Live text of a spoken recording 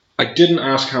I didn't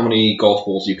ask how many golf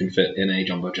balls you can fit in a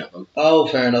jumbo jet, though. Oh,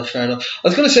 fair enough, fair enough. I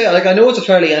was going to say, like, I know it's a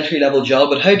fairly entry-level job,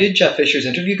 but how did Jeff Fisher's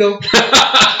interview go?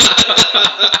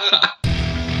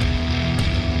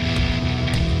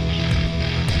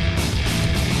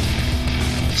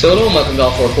 So hello and welcome to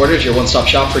All Four Quarters, your one-stop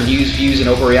shop for news, views and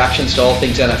overreactions to all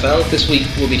things NFL. This week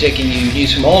we'll be taking you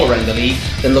news from all around the league,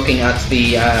 then looking at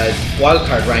the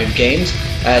wildcard round games,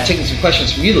 taking some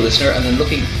questions from you, the listener, and then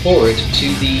looking forward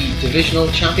to the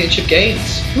divisional championship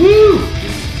games. Woo!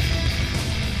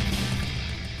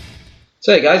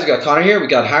 So hey guys, we got Connor here, we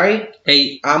got Harry,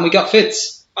 Hey. and we got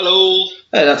Fitz. Hello.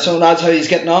 Hey, that's so lads, how he's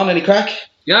getting on? Any crack?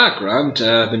 Yeah, grand.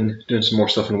 I've been doing some more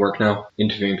stuff in work now,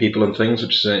 interviewing people and things,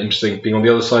 which is interesting, being on the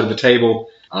other side of the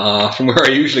table from where I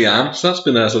usually am. So that's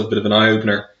been a sort of bit of an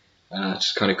eye-opener.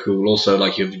 It's kind of cool. Also,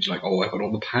 like, you're like, oh, I've got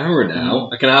all the power now.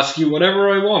 I can ask you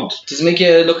whatever I want. Does it make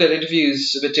you look at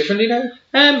interviews a bit differently now?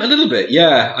 A little bit,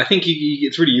 yeah. I think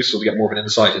it's really useful to get more of an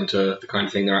insight into the kind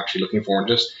of thing they're actually looking for and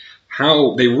just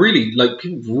how they really, like,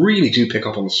 people really do pick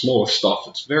up on the smallest stuff.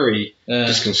 It's very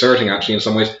disconcerting, actually, in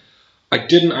some ways. I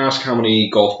didn't ask how many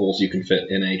golf balls you can fit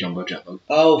in a jumbo jet, though.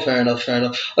 Oh, fair enough, fair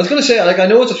enough. I was going to say, like, I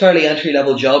know it's a fairly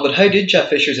entry-level job, but how did Jeff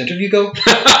Fisher's interview go?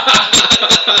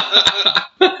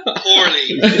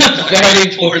 Poorly.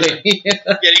 Very poorly. Yeah,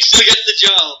 he still gets the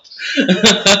job.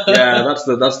 Yeah, that's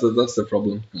the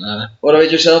problem. What about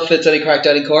yourself, Fitz? Any crack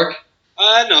down in Cork?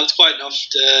 No, it's quite enough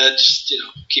to just,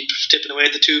 keep tipping away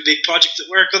at the two big projects at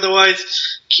work.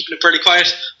 Otherwise, keeping it pretty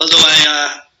quiet. Although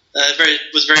I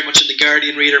was very much in the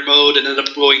Guardian reader mode and ended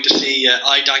up going to see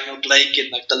I, Daniel Blake in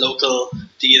like the local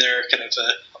theatre, kind of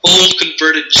old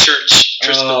converted church.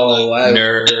 Oh, wow.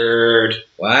 Nerd.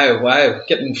 Wow.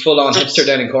 Getting full-on hipster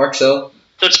down in Cork, so.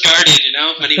 That's Guardian,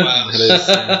 Anyway. It is.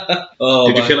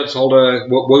 Did you feel it's all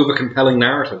wove a compelling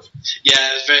narrative? Yeah,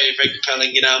 it was very, very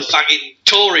compelling, fucking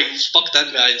Tories, fuck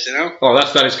them guys, Oh,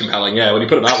 that is compelling, yeah. When you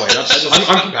put it that way,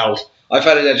 I'm compelled. I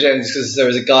found it entertaining because there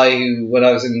was a guy who, when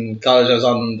I was in college, I was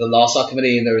on the law stock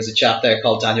committee, and there was a chap there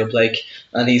called Daniel Blake,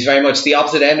 and he's very much the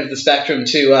opposite end of the spectrum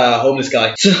to a homeless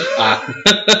guy. So, I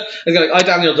was like, I,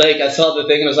 Daniel Blake, I saw the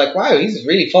thing, and I was like, wow, he's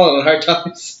really fallen on hard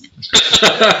times.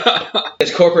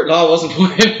 His corporate law wasn't for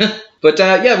him. But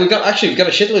we've got a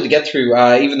shitload to get through,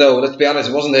 even though, let's be honest,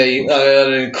 it wasn't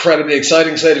an incredibly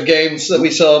exciting slate of games that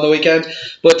we saw on the weekend.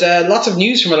 But lots of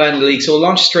news from around the league, so we'll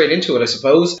launch straight into it, I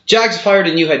suppose. Jags fired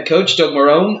a new head coach, Doug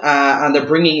Marrone, and they're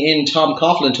bringing in Tom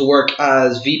Coughlin to work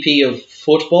as VP of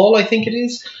football, I think it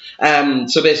is.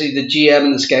 So basically the GM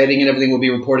and the scouting and everything will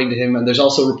be reporting to him, and there's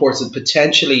also reports that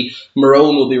potentially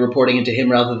Marrone will be reporting into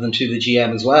him rather than to the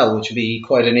GM as well, which would be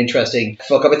quite an interesting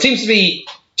fuck-up. It seems to be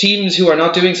teams who are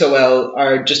not doing so well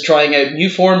are just trying out new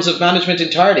forms of management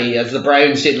entirely, as the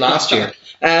Browns did last year.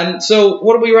 So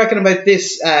what do we reckon about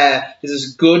this? Is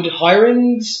this good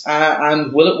hirings,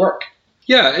 and will it work?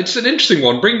 Yeah, it's an interesting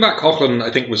one. Bringing back Coughlin, I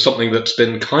think, was something that's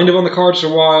been kind of on the cards for a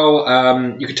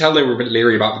while. You could tell they were a bit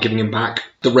leery about giving him back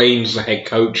the reins as a head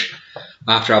coach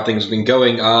after how things have been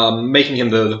going, making him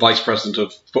the vice president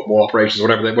of football operations,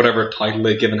 whatever title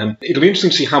they've given him. It'll be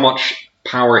interesting to see how much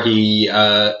power he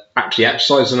actually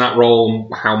exercises in that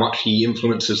role, how much he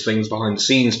influences things behind the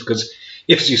scenes, because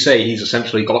if, as you say, he's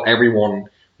essentially got everyone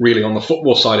really on the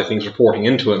football side of things reporting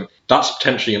into him, that's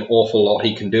potentially an awful lot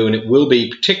he can do, and it will be,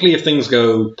 particularly if things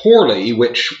go poorly,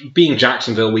 which, being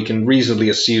Jacksonville, we can reasonably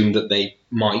assume that they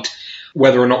might,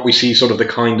 whether or not we see sort of the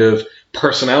kind of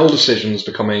personnel decisions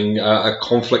becoming a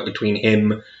conflict between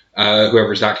him,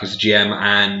 whoever is acting as the GM,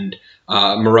 and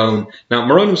Marrone. Now,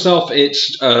 Marrone himself,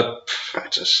 it's a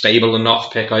stable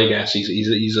enough pick, I guess.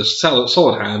 He's a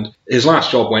solid hand. His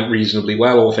last job went reasonably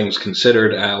well, all things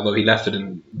considered, although he left it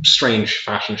in strange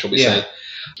fashion, shall we say.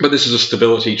 But this is a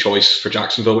stability choice for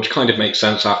Jacksonville, which kind of makes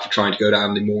sense after trying to go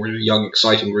down the more young,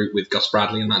 exciting route with Gus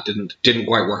Bradley, and that didn't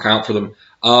quite work out for them.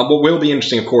 What will be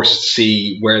interesting, of course, is to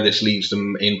see where this leaves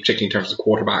them, particularly in terms of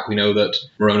quarterback. We know that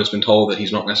Marrone has been told that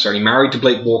he's not necessarily married to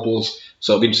Blake Bortles,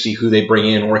 so it'll be interesting to see who they bring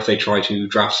in, or if they try to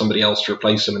draft somebody else to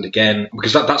replace him. And again,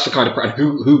 because that's the kind of and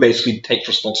who basically takes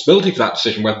responsibility for that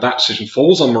decision, whether that decision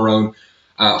falls on Marrone,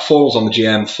 falls on the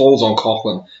GM, falls on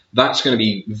Coughlin. That's going to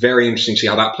be very interesting to see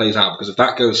how that plays out, because if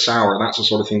that goes sour, that's the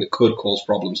sort of thing that could cause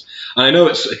problems. And I know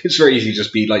it's very easy to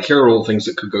just be like, here are all the things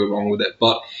that could go wrong with it.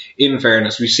 But in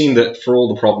fairness, we've seen that for all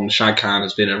the problems, Shad Khan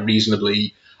has been a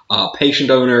reasonably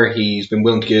patient owner. He's been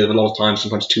willing to give a lot of time,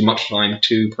 sometimes too much time,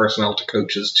 to personnel, to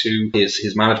coaches, to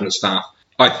his management staff.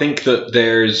 I think that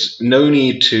there's no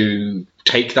need to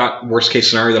take that worst case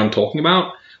scenario that I'm talking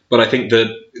about, but I think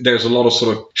that there's a lot of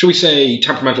sort of, shall we say,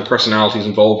 temperamental personalities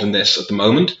involved in this at the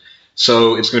moment.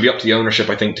 So it's going to be up to the ownership,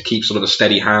 I think, to keep sort of a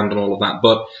steady hand on all of that.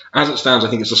 But as it stands, I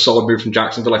think it's a solid move from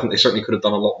Jacksonville. I think they certainly could have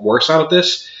done a lot worse out of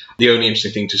this. The only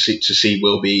interesting thing to see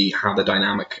will be how the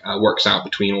dynamic works out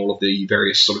between all of the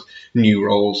various sort of new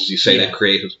roles, as you say, they've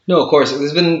created. No, of course.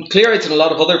 There's been clear-outs in a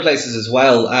lot of other places as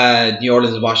well. New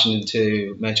Orleans and Washington,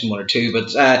 to mention one or two.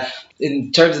 But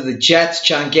in terms of the Jets,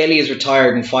 Chan Gailey is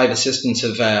retired and 5 assistants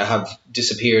have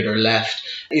disappeared or left.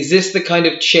 Is this the kind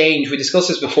of change, we discussed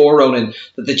this before, Ronan,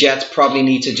 that the Jets probably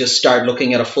need to just start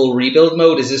looking at a full rebuild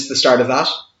mode? Is this the start of that?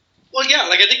 Well, yeah,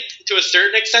 I think to a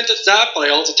certain extent it's that, but I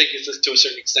also think it's to a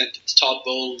certain extent it's Todd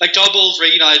Bowles. Todd Bowles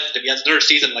recognized if he has another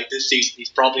season like this season, he's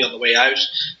probably on the way out.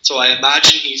 So I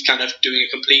imagine he's kind of doing a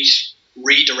complete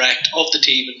redirect of the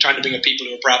team and trying to bring in people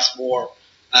who are perhaps more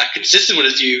consistent with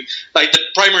his view. The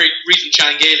primary reason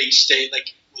Chan Gailey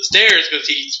was there is because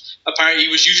he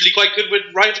was usually quite good with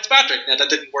Ryan Fitzpatrick. Now that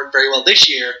didn't work very well this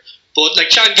year, but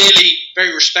Chan Gailey,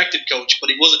 very respected coach, but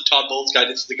he wasn't Todd Bowles' guy.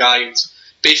 This is the guy who's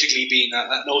basically been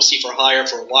an OC for hire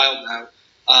for a while now.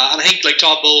 And I think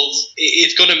Todd Bowles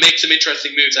is going to make some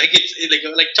interesting moves. I think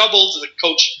it's Todd Bowles is a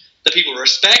coach that people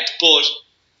respect, but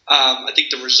I think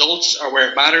the results are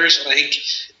where it matters. And I think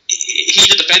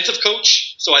he's a defensive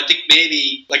coach, so I think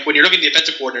maybe when you're looking at the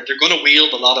offensive coordinator, they're going to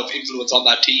wield a lot of influence on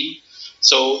that team.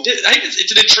 So I think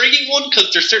it's an intriguing one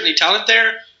because there's certainly talent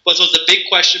there. But so the big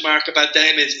question mark about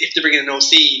them is if they bring in an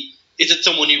OC, is it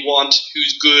someone you want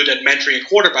who's good at mentoring a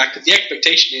quarterback? Because the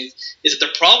expectation is that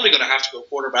they're probably going to have to go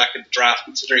quarterback in the draft,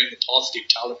 considering the positive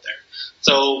talent there.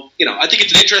 So, I think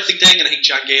it's an interesting thing, and I think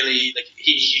Chan Gailey,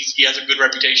 he has a good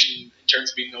reputation in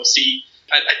terms of being an OC.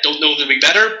 I don't know if he'll be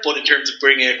better, but in terms of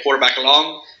bringing a quarterback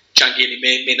along, Chan Gailey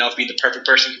may not be the perfect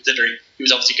person, considering he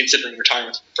was obviously considering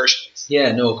retirement in the first place.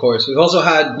 Yeah, no, of course. We've also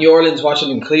had New Orleans,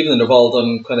 Washington, Cleveland have all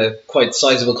done kind of quite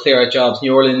sizable clear-out jobs.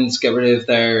 New Orleans get rid of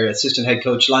their assistant head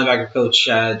coach, linebacker coach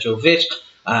Joe Vitt,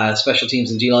 special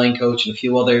teams and D-line coach, and a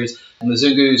few others. And the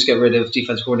Zungus get rid of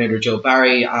defense coordinator Joe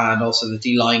Barry and also the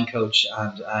D-line coach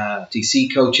and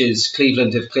DC coaches.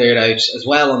 Cleveland have cleared out as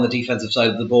well on the defensive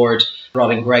side of the board.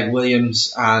 Brought in Greg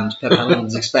Williams, and Pep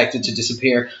Hamilton's expected to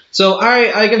disappear. So,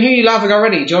 I can hear you laughing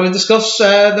already. Do you want to discuss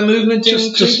the movement in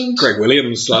Cleveland? Just Greg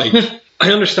Williams.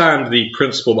 I understand the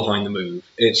principle behind the move.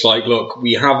 It's look,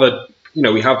 we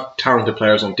have talented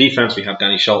players on defense. We have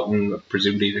Danny Shelton.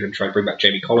 Presumably they're going to try to bring back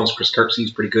Jamie Collins. Chris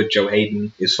Kirksey's pretty good. Joe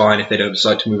Hayden is fine if they don't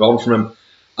decide to move on from him.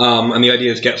 And the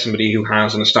idea is get somebody who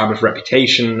has an established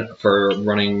reputation for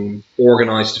running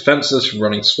organised defences, for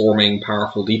running swarming,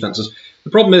 powerful defences. The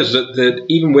problem is that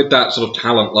even with that sort of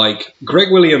talent,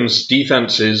 Greg Williams'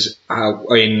 defenses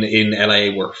in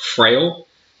LA were frail.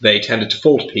 They tended to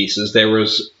fall to pieces. There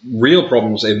was real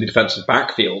problems in the defensive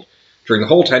backfield during the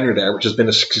whole tenure there, which has been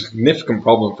a significant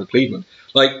problem for Cleveland.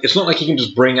 It's not like he can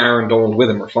just bring Aaron Donald with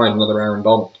him or find another Aaron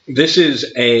Donald. This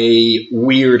is a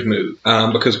weird move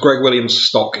because Greg Williams'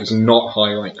 stock is not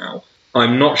high right now.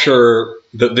 I'm not sure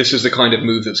that this is the kind of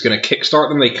move that's going to kickstart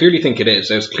them. They clearly think it is.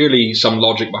 There's clearly some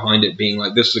logic behind it being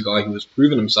this is a guy who has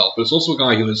proven himself, but it's also a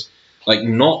guy who has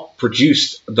not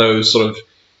produced those sort of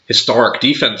historic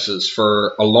defenses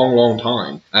for a long, long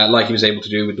time, like he was able to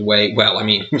do with the way,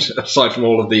 aside from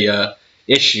all of the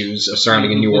issues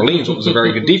surrounding in New Orleans, it was a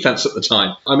very good defense at the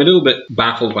time. I'm a little bit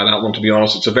baffled by that one, to be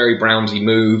honest. It's a very Brownsy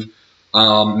move.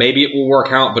 Maybe it will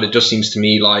work out, but it just seems to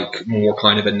me like more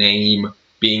kind of a name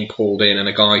being pulled in and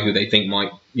a guy who they think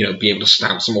might, be able to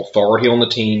stamp some authority on the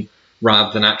team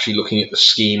rather than actually looking at the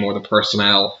scheme or the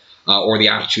personnel or the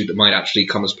attitude that might actually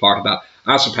come as part of that.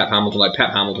 As for Pep Hamilton,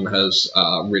 Pep Hamilton has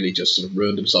really just sort of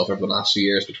ruined himself over the last few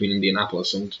years between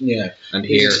Indianapolis and here.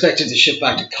 He's expected to shift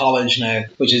back to college now,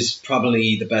 which is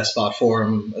probably the best spot for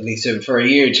him, at least for a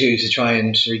year or two, to try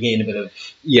and regain a bit of...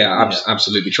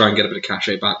 Absolutely. Try and get a bit of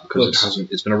cachet back because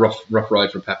it's been a rough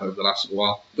ride for Pep over the last little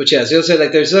while. But so you'll say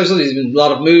there's been a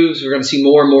lot of moves. We're going to see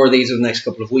more and more of these over the next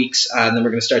couple of weeks, and then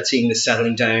we're going to start seeing this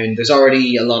settling down. There's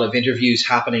already a lot of interviews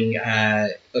happening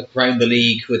around the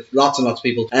league with lots and lots of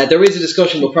people. There is a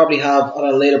discussion we'll probably have on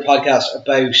a later podcast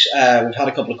about, we've had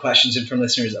a couple of questions in from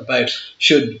listeners about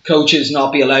should coaches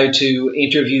not be allowed to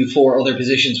interview for other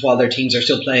positions while their teams are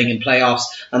still playing in playoffs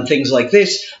and things like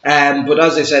this. But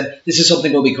as I said, this is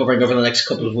something we'll be covering over the next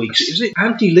couple of weeks.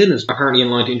 Andy Lynn is apparently in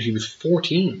line to interview with 4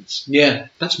 teams. Yeah.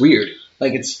 That's weird.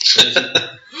 It's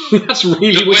that's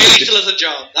really weird. He still has a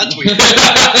job. That's weird.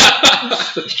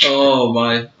 Oh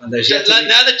my! And now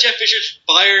that Jeff Fisher's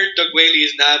fired, Doug Whaley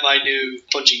is now my new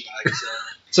punching bag.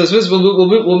 So I suppose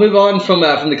we'll move on from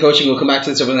the coaching. We'll come back to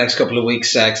this over the next couple of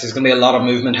weeks because there's going to be a lot of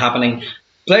movement happening.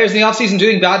 Players in the offseason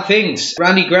doing bad things.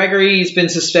 Randy Gregory's been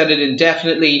suspended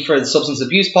indefinitely for the substance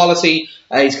abuse policy.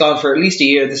 He's gone for at least a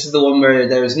year. This is the one where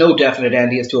there is no definite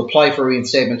end. He has to apply for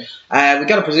reinstatement. We've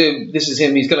got to presume this is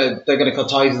him. They're going to cut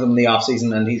ties with him in the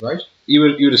offseason, and he's right. You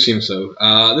would assume so.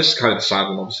 This is kind of the sad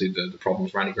one, obviously, the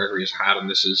problems Randy Gregory has had, and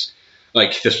this was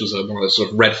one of those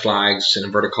sort of red flags in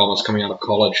inverted commas coming out of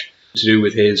college to do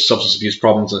with his substance abuse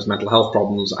problems and his mental health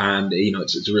problems, and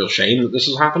it's a real shame that this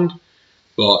has happened.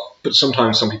 But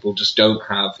sometimes some people just don't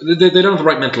have they don't have the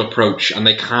right mental approach, and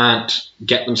they can't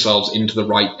get themselves into the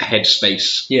right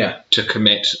headspace to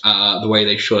commit the way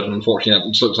they should. And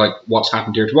unfortunately, it looks like what's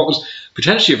happened here to what was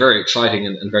potentially a very exciting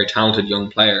and very talented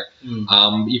young player.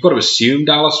 You've got to assume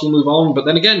Dallas will move on, but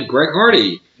then again, Greg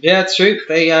Hardy. Yeah, it's true.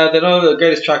 They don't have the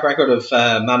greatest track record of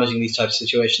managing these types of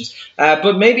situations.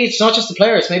 But maybe it's not just the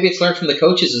players. Maybe it's learned from the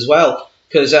coaches as well.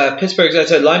 Because Pittsburgh's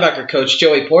outside linebacker coach,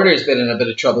 Joey Porter, has been in a bit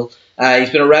of trouble. He's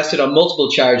been arrested on multiple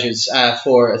charges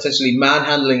for essentially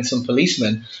manhandling some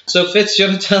policemen. So, Fitz, do you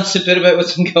want to tell us a bit about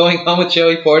what's been going on with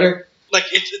Joey Porter? Like,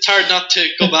 it's hard not to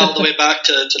go all the way back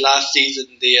to last season,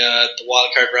 the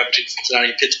wildcard round between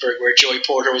Cincinnati and Pittsburgh, where Joey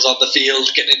Porter was on the field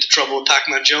getting into trouble with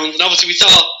Pac-Man Jones. And obviously we saw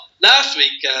last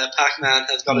week Pac-Man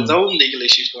has got his own legal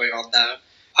issues going on now.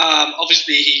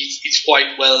 Obviously, he's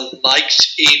quite well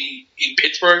liked in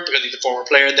Pittsburgh because he's a former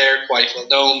player there, quite well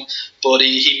known. But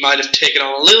he might have taken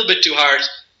on a little bit too hard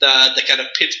the kind of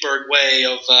Pittsburgh way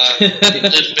of a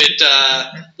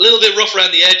little bit rough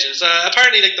around the edges.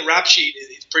 Apparently, like the rap sheet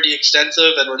is pretty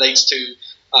extensive and relates to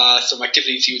some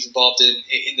activities he was involved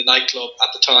in the nightclub at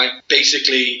the time.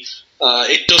 Basically,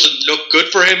 it doesn't look good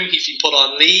for him. He's been put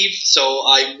on leave, so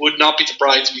I would not be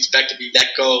surprised if he's expected to be let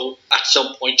go at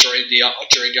some point during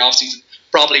the off season.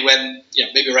 Probably when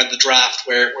maybe around the draft,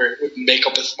 where it wouldn't make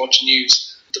up as much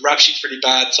news. The rap sheet's pretty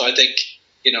bad, so I think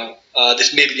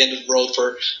this may be the end of the road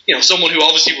for someone who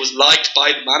obviously was liked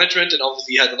by the management and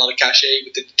obviously had a lot of cachet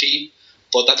within the team.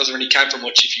 But that doesn't really count for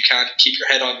much if you can't keep your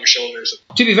head on your shoulders.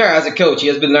 To be fair, as a coach, he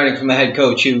has been learning from a head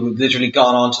coach who literally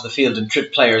gone onto the field and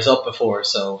tripped players up before.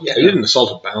 So he didn't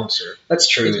assault a bouncer. That's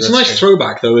true. It's a nice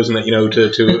throwback, though, isn't it?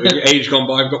 To age gone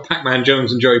by. I've got Pac-Man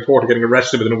Jones and Joey Porter getting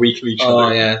arrested within a week of each other.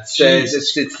 Oh yeah, it's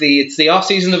the off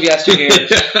season of yesteryear.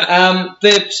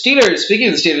 The Steelers. Speaking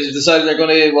of the Steelers, have decided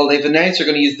they've announced they're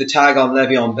going to use the tag on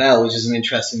Le'Veon Bell, which is an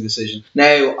interesting decision.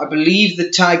 Now, I believe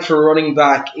the tag for running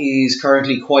back is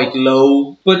currently quite low.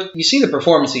 But you see the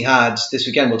performance he had this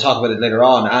weekend, we'll talk about it later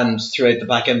on, and throughout the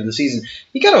back end of the season.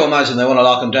 You got to imagine they want to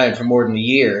lock him down for more than a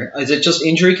year. Is it just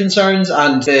injury concerns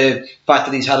and the fact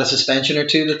that he's had a suspension or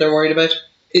two that they're worried about?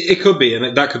 It could be,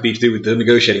 and that could be to do with the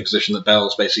negotiating position that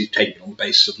Bell's basically taken on the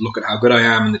basis of, look at how good I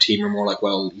am, and the team are more like,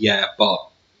 well, yeah, but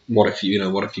what if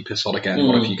you piss on again?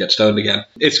 What if you get stoned again?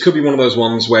 It could be one of those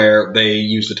ones where they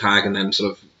use the tag and then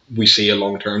sort of we see a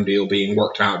long-term deal being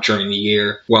worked out during the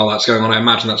year. While that's going on, I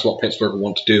imagine that's what Pittsburgh will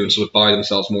want to do and sort of buy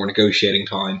themselves more negotiating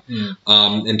time.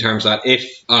 In terms of that,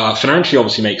 if financially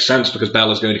obviously makes sense because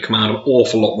Bell is going to come out an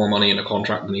awful lot more money in a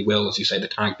contract than he will, as you say, the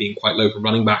tag being quite low for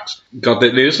running backs. God,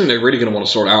 this thing they're really going to want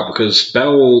to sort out because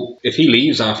Bell, if he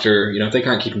leaves after, if they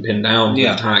can't keep him pinned down with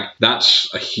the tag,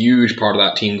 that's a huge part of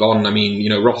that team gone. I mean,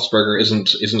 Roethlisberger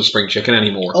isn't a spring chicken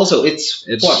anymore. Also, it's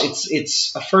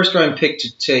a first-round pick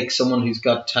to take someone who's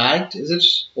got tagged, is it?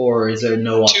 Or is there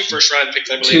no option? 2 first-round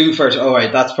picks, I believe. 2 first. Oh,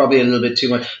 right, that's probably a little bit too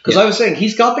much. Because I was saying,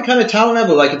 he's got the kind of talent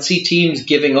level. I could see teams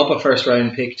giving up a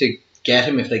first-round pick to get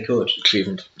him if they could.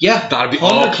 Cleveland. Yeah. That'd be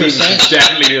 100%. Cleveland should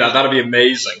definitely do that. That'd be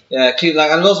amazing. Yeah,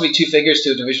 Cleveland. And it'd also be 2 figures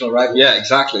to a divisional rival. Yeah,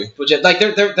 exactly. But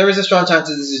there is a strong chance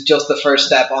that this is just the first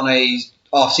step on a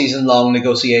off-season long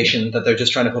negotiation that they're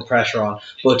just trying to put pressure on.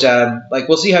 But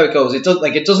we'll see how it goes. It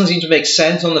doesn't seem to make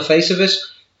sense on the face of it,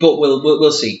 but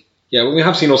we'll see. Yeah, well, we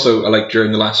have seen also,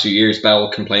 during the last few years,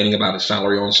 Bell complaining about his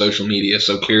salary on social media,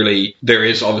 so clearly there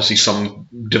is obviously some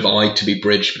divide to be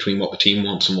bridged between what the team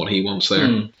wants and what he wants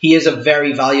there. He is a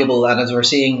very valuable, and as we're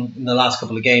seeing in the last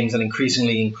couple of games, an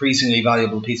increasingly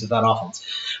valuable piece of that offense.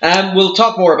 We'll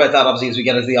talk more about that, obviously, as we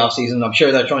get into the off-season. I'm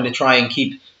sure they're trying to try and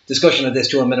keep discussion of this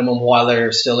to a minimum while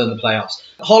they're still in the playoffs.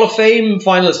 Hall of Fame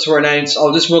finalists were announced.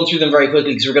 I'll just run through them very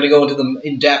quickly because we're going to go into them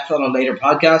in depth on a later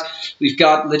podcast. We've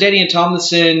got LaDainian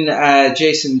Tomlinson,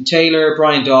 Jason Taylor,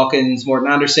 Brian Dawkins, Morton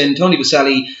Anderson, Tony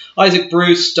Boselli, Isaac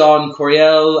Bruce, Don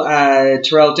Coryell,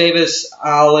 Terrell Davis,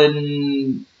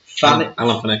 Alan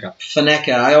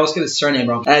Faneca. I always get his surname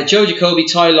wrong. Joe Jacoby,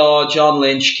 Ty Law, John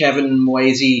Lynch, Kevin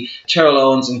Moisey, Terrell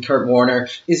Owens, and Kurt Warner.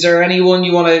 Is there anyone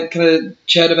you want to kind of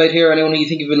chat about here? Anyone you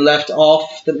think have been left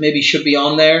off that maybe should be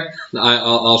on there?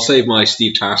 I'll save my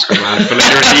Steve Tasker round for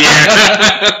later in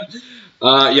the year.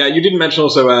 Yeah, you didn't mention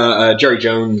also Jerry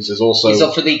Jones is also... He's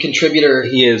up for the contributor.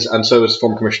 He is, and so is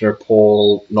former Commissioner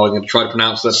Paul, not going to try to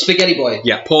pronounce that. Spaghetti Boy.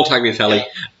 Yeah, Paul Tagliatelle. Yeah.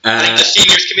 I think the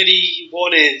Seniors Committee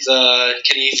one is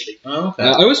Kenny Easley. Oh, okay.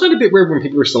 I always find it a bit weird when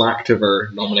people who are still active are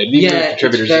nominated. Even Yeah,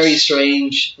 contributors. it's very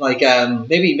strange. Like,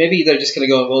 maybe they're just going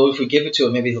to go, well, if we give it to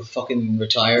him, maybe he'll fucking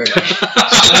retire.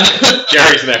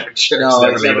 Jerry's never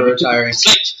never retiring.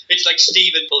 It's like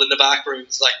Stephen in the back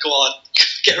rooms. Like, go on,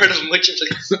 get rid of him, would you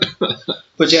please?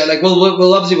 But yeah, like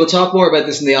we'll obviously talk more about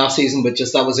this in the off season, but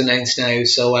just that was announced now,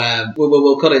 so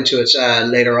we'll cut into it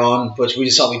later on. But we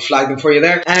just thought we'd flag them for you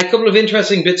there. A couple of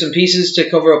interesting bits and pieces to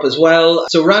cover up as well.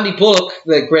 So Randy Bullock,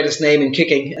 the greatest name in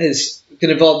kicking, is been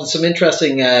involved in some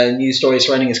interesting news stories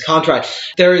surrounding his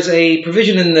contract. There is a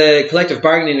provision in the collective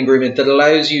bargaining agreement that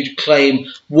allows you to claim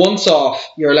once off.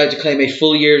 You're allowed to claim a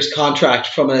full year's contract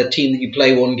from a team that you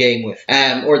play one game with,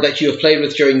 or that you have played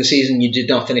with during the season you did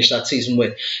not finish that season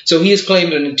with. So he has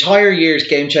claimed an entire year's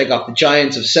game check off the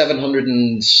Giants of 700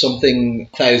 and something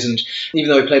thousand,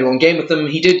 even though he played one game with them.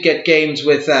 He did get games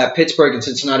with Pittsburgh and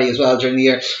Cincinnati as well during the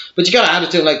year. But you got to add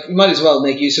it to him, like, he might as well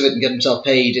make use of it and get himself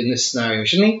paid in this scenario,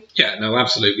 shouldn't he? Yeah, no,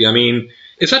 absolutely. I mean,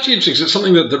 it's actually interesting because it's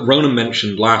something that Ronan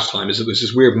mentioned last time, is that there's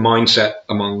this weird mindset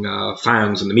among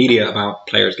fans and the media about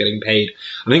players getting paid.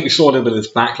 I think we saw a little bit of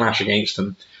this backlash against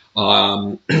them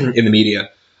in the media.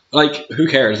 Like, who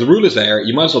cares? The rule is there.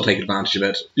 You might as well take advantage of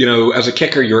it. You know, as a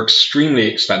kicker, you're extremely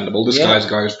expendable. This guy's a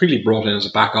guy who's really brought in as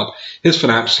a backup. His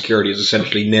financial security is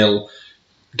essentially nil.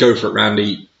 Go for it,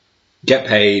 Randy. Get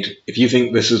paid. If you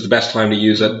think this is the best time to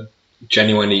use it,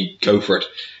 genuinely go for it.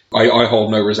 I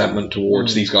hold no resentment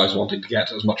towards these guys wanting to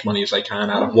get as much money as they can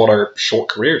out of what are short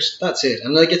careers. That's it.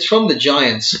 And like, it's from the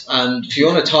Giants. And if you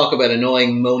want to talk about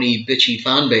annoying, moany, bitchy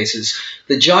fan bases,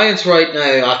 the Giants right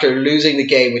now, after losing the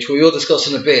game, which we will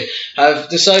discuss in a bit, have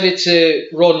decided to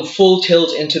run full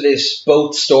tilt into this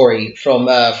boat story from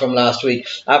last week.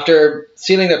 After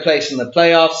sealing their place in the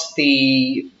playoffs,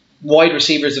 the wide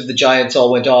receivers of the Giants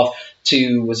all went off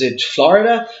to, was it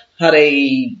Florida? Got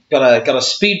a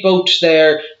speedboat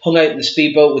there, hung out in the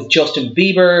speedboat with Justin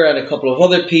Bieber and a couple of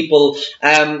other people.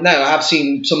 Now, I have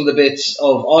seen some of the bits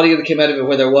of audio that came out of it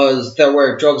where there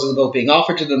were drugs on the boat being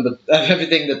offered to them, but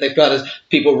everything that they've got is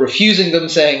people refusing them,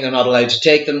 saying they're not allowed to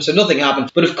take them, so nothing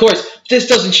happened. But of course, this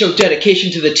doesn't show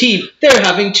dedication to the team. They're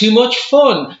having too much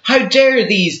fun. How dare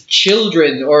these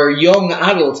children or young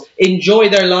adults enjoy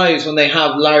their lives when they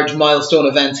have large milestone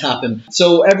events happen?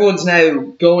 So everyone's now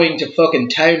going to fucking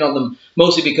town on them,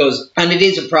 mostly because, and it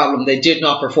is a problem, they did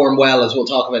not perform well, as we'll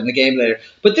talk about in the game later.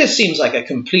 But this seems like a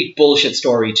complete bullshit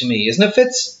story to me, isn't it,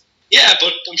 Fitz? Yeah,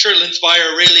 but I'm sure it'll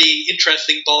inspire a really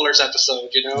interesting Ballers episode,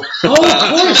 you know? Oh,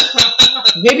 of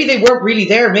course. Maybe they weren't really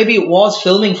there. Maybe it was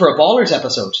filming for a Ballers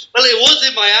episode. Well, it was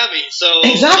in Miami, so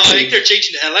exactly. I think they're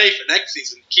changing to LA for next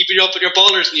season. Keeping you up with your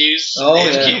Ballers news. Oh,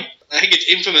 yeah. I think it's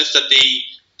infamous that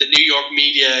the New York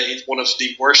media is one of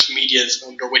the worst medias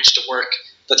under which to work.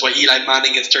 That's why Eli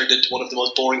Manning has turned into one of the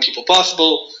most boring people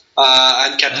possible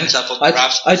and kept himself on the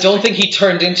graphs. I don't think he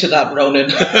turned into that, Ronan.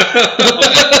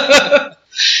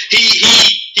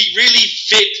 He really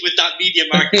fit with that media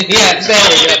market. Yeah, it's so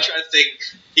interesting.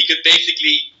 He could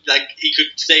basically, he could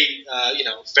say,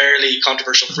 fairly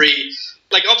controversial free.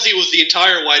 Like, obviously it was the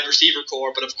entire wide receiver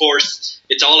core, but of course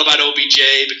it's all about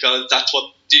OBJ because that's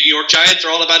what the New York Giants are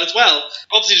all about as well.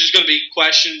 Obviously there's going to be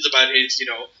questions about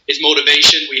his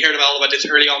motivation. We heard all about this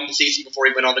early on in the season before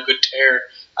he went on a good tear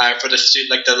for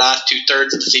the last 2/3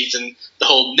 of the season, the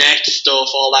whole net stuff,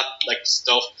 all that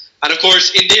stuff. And of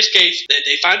course, in this case,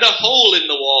 they found a hole in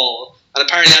the wall, and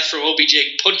apparently that's from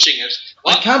OBJ punching it.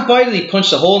 I can't buy that he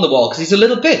punched a hole in the wall because he's a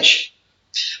little bitch.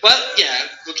 Well, yeah,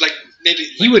 but maybe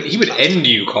he would end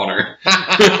you, Connor.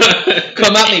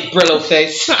 Come at me, Brillo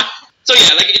face. So yeah,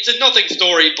 it's a nothing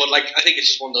story, but I think it's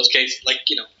just one of those cases.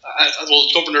 As we'll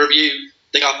cover in the review,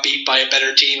 they got beat by a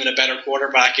better team and a better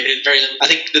quarterback. I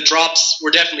think the drops were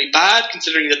definitely bad,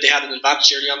 considering that they had an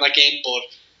advantage early on that game. But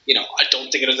I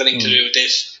don't think it has anything to do with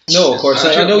this. No, of course.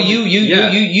 I know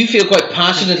you feel quite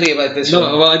passionately about this.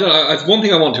 No, well, I don't. One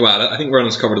thing I want to add, I think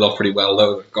Ronan's covered it off pretty well,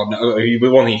 though. God, no,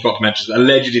 one thing he forgot to mention is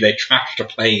allegedly they trashed a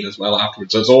plane as well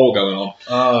afterwards, so it's all going on.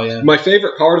 Oh, yeah. My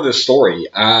favourite part of this story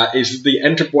is I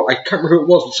can't remember who it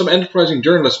was, but some enterprising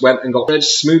journalist went and got Fred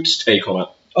Smoot's take on it.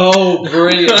 Oh,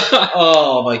 brilliant.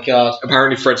 Oh, my God.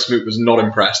 Apparently Fred Smoot was not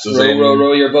impressed.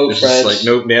 Row your boat, Fred.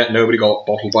 Nobody got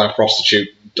bottled by a prostitute.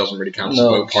 Doesn't really count as a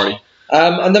boat party.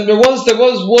 And then there was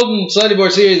one slightly more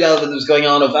serious element that was going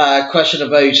on of a question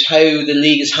about how the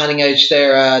league is handing out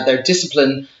their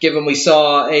discipline, given we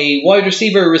saw a wide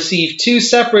receiver receive 2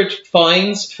 separate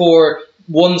fines for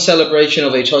one celebration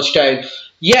of a touchdown.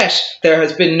 Yet there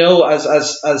has been no,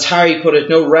 as Harry put it,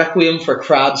 no requiem for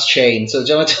Crab's chain. So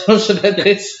do you want to tell us about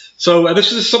this? So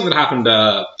this is something that happened,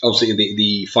 obviously, in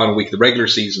the final week of the regular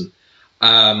season,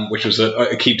 which was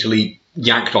Aqib Talib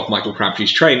yanked off Michael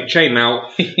Crabtree's chain.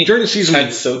 Now, during the season...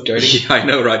 Sounds so dirty. Yeah, I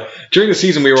know, right? During the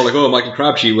season, we were all like, oh, Michael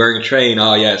Crabtree wearing a chain.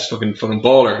 Oh, yeah, it's fucking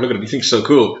baller. Look at him. He thinks so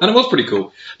cool. And it was pretty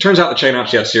cool. Turns out the chain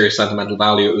actually has serious sentimental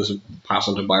value. It was passed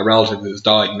on to him by a relative who has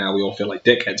died, and now we all feel like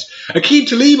dickheads. Aqib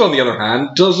Talib, on the other hand,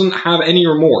 doesn't have any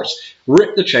remorse.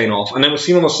 Ripped the chain off, and then was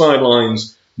seen on the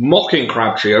sidelines mocking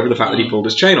Crabtree over the fact that he pulled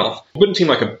his chain off. It wouldn't seem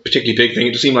like a particularly big thing.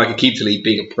 It just seemed like Aqib Talib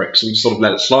being a prick, so we just sort of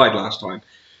let it slide last time.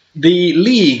 The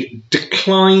league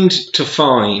declined to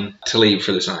fine Talib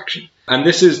for this action. And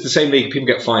this is the same league people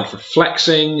get fined for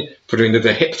flexing, for doing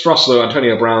the hip thrust, though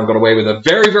Antonio Brown got away with a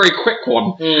very, very quick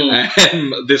one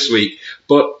this week.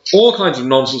 But all kinds of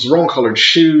nonsense, wrong-coloured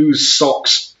shoes,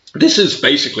 socks. This is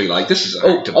basically this is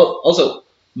also,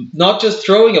 not just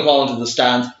throwing a ball into the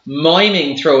stands,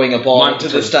 miming throwing a ball into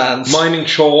the stands. Miming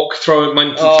chalk, throwing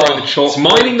the chalk,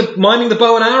 miming the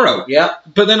bow and arrow. Yeah.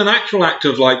 But then an actual act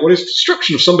of what is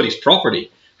destruction of somebody's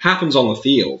property happens on the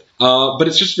field. But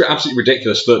it's just absolutely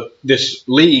ridiculous that this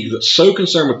league that's so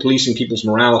concerned with policing people's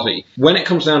morality, when it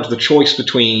comes down to the choice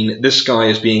between this guy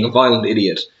as being a violent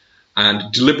idiot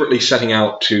and deliberately setting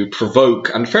out to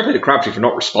provoke, and fair play to Crabtree for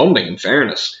not responding, in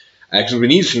fairness, because we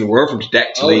need some word from to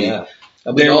deck to league. Yeah.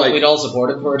 We'd all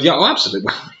support him for it. Yeah,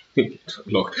 absolutely.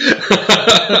 Look,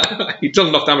 he's done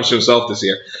enough damage to himself this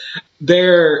year.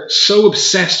 They're so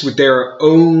obsessed with their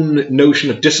own notion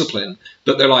of discipline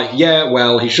that they're like, yeah,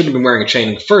 well, he shouldn't have been wearing a chain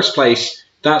in the first place.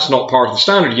 That's not part of the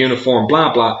standard uniform,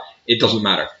 blah, blah. It doesn't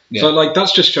matter. Yeah. So,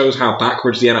 that just shows how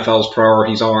backwards the NFL's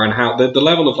priorities are and how the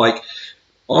level of,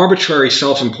 arbitrary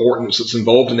self-importance that's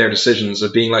involved in their decisions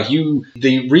of being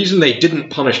the reason they didn't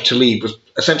punish Talib was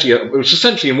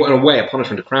essentially in a way a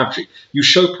punishment to Crabtree. You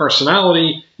show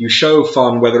personality, you show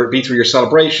fun, whether it be through your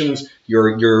celebrations,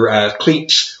 your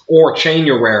cleats, or chain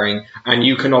you're wearing, and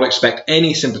you cannot expect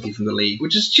any sympathy from the league,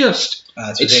 which is just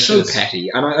it's so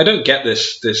petty. And I don't get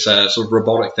this sort of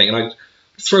robotic thing. And I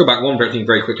throw back one thing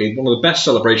very quickly. One of the best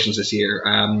celebrations this year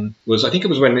was, I think it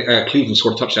was when Cleveland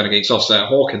scored a touchdown against us,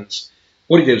 Hawkins.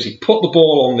 What he did was he put the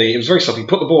ball it was very subtle, he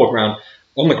put the ball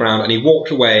on the ground and he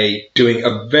walked away doing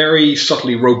a very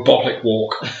subtly robotic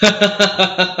walk.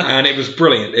 And it was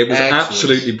brilliant. It was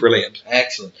absolutely brilliant.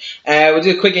 Excellent. We'll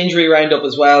do a quick injury roundup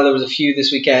as well. There was a few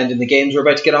this weekend in the games we're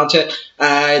about to get onto.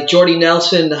 Jordy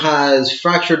Nelson has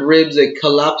fractured ribs, a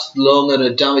collapsed lung and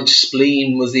a damaged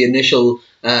spleen was the initial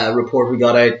report we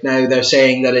got out. Now they're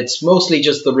saying that it's mostly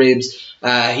just the ribs.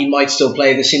 He might still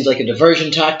play. This seems like a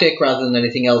diversion tactic rather than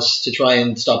anything else to try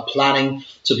and stop planning,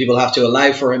 so people have to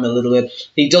allow for him a little bit.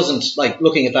 He doesn't,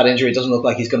 looking at that injury, it doesn't look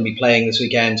like he's going to be playing this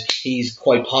weekend. He's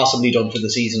quite possibly done for the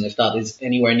season if that is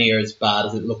anywhere near as bad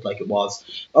as it looked like it was.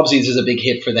 Obviously this is a big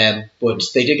hit for them, but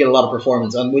they did get a lot of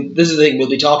performance, and this is the thing, we'll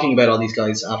be talking about all these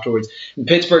guys afterwards. In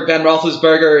Pittsburgh, Ben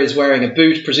Roethlisberger is wearing a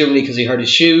boot, presumably because he hurt his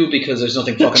shoe, because there's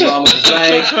nothing fucking wrong with his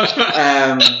leg,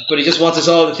 but he just wants us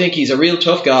all to think he's a real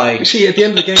tough guy. You see, at the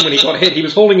end of the game when he got hit, he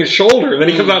was holding his shoulder, and then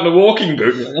he comes out in a walking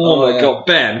boot. Oh my God,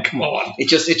 Ben, come on. It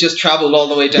just travelled all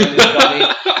the way down his body.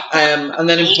 And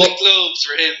then in globes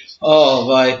for him. Oh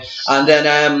boy. And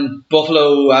then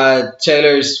Buffalo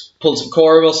Taylor's pulled some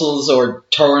core muscles or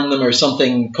torn them or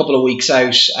something a couple of weeks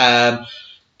out.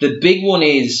 The big one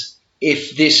is,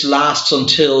 if this lasts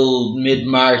until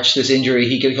mid-March, this injury,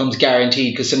 he becomes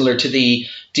guaranteed, because similar to the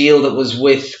deal that was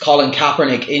with Colin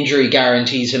Kaepernick, injury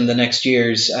guarantees him the next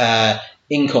year's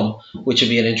income, which would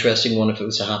be an interesting one if it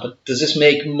was to happen. Does this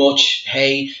make much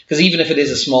hay? Because even if it is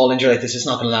a small injury like this, it's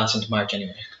not going to last into March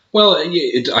anyway. Well,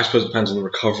 I suppose it depends on the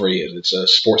recovery. It's a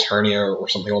sports hernia or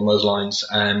something along those lines,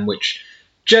 which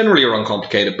generally are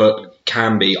uncomplicated, but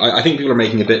can be. I think people are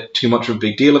making a bit too much of a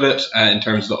big deal of it in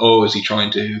terms of, is he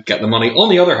trying to get the money? On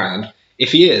the other hand,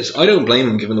 if he is, I don't blame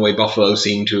him given the way Buffalo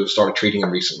seem to have started treating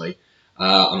him recently.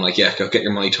 I'm like, yeah, go get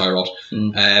your money, Tyrod.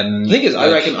 The thing is,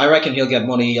 I reckon he'll get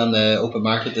money on the open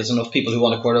market. There's enough people who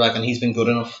want a quarterback, and he's been good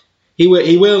enough. He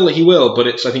will. But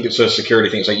I think it's a security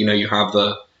thing. It's like, you have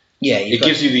the. Yeah, you've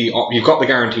got the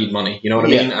guaranteed money. You know what I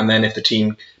mean? And then if the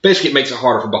team, basically, it makes it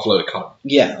harder for Buffalo to cut him.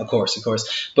 Yeah, of course.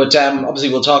 But obviously,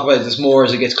 we'll talk about this more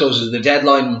as it gets closer to the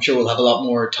deadline. I'm sure we'll have a lot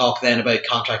more talk then about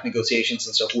contract negotiations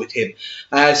and stuff with him.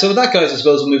 So with that, guys, I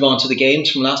suppose we'll move on to the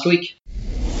games from last week.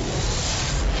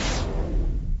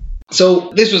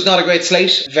 So this was not a great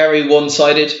slate, very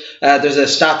one-sided. There's a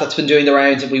stat that's been doing the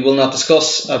rounds that we will not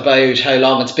discuss about how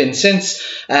long it's been since.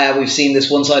 We've seen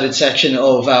this one-sided section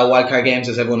of wildcard games,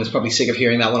 as everyone is probably sick of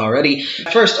hearing that one already.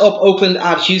 First up, Oakland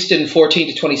at Houston,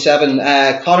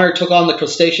 14-27. Connor took on the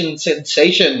Crustacean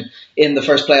Sensation in the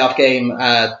first playoff game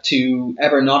to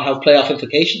ever not have playoff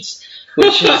implications,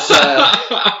 which is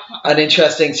an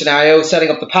interesting scenario, setting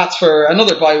up the Pats for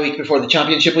another bye week before the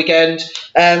championship weekend.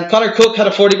 Connor Cook had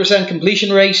a 40%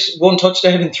 completion rate, 1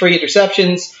 touchdown and 3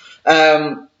 interceptions.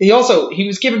 He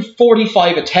was given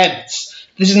 45 attempts.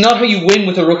 This is not how you win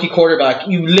with a rookie quarterback.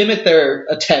 You limit their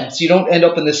attempts. You don't end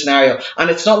up in this scenario. And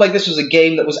it's not like this was a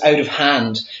game that was out of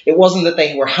hand. It wasn't that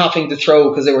they were having to throw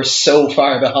because they were so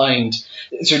far behind.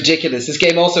 It's ridiculous. This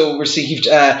game also received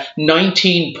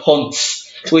 19 punts,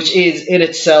 which is in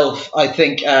itself, I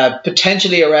think,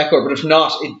 potentially a record, but if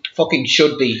not, it fucking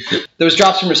should be. There was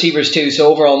drops from receivers too,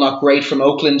 so overall not great from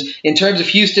Oakland. In terms of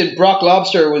Houston, Brock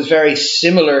Lobster was very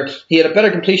similar. He had a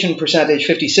better completion percentage,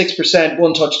 56%,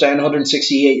 1 touchdown,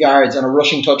 168 yards, and a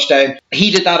rushing touchdown. He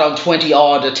did that on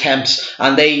 20-odd attempts,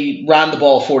 and they ran the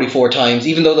ball 44 times.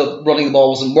 Even though the running the ball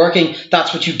wasn't working,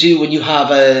 that's what you do when you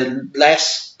have a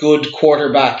less good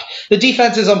quarterback. The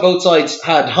defenses on both sides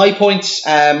had high points.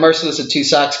 Merciless had 2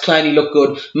 sacks. Clowney looked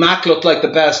good. Mack looked like the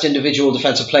best individual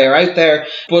defensive player out there.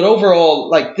 But overall,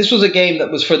 this was a game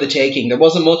that was for the taking. There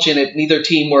wasn't much in it. Neither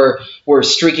team were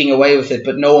streaking away with it,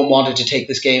 but no one wanted to take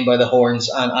this game by the horns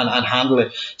and handle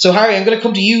it. So Harry, I'm going to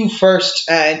come to you first.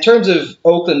 In terms of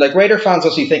Oakland, Raider fans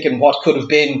must be thinking what could have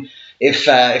been if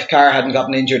Carr hadn't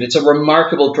gotten injured. It's a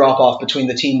remarkable drop-off between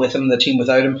the team with him and the team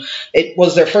without him. It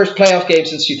was their first playoff game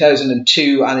since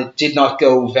 2002, and it did not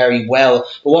go very well.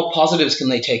 But what positives can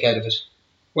they take out of it?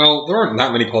 Well, there aren't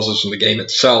that many positives from the game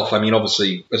itself. I mean,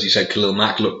 obviously, as you said, Khalil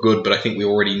Mack looked good, but I think we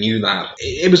already knew that.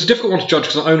 It was a difficult one to judge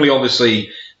because not only, obviously,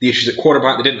 the issues at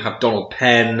quarterback, they didn't have Donald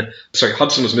Penn.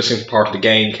 Hudson was missing for part of the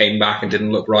game, came back and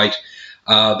didn't look right.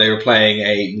 They were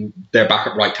playing their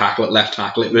backup right tackle at left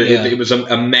tackle. It was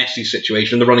a messy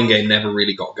situation. The running game never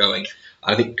really got going.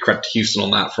 I think credit to Houston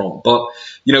on that front. But,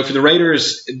 for the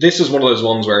Raiders, this is one of those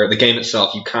ones where the game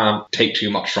itself, you can't take too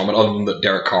much from it, other than that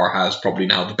Derek Carr has probably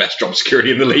now the best job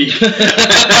security in the league.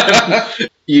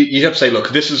 You have to say, look,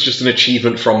 this is just an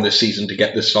achievement from this season to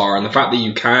get this far. And the fact that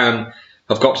you can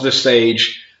have got to this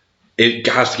stage, it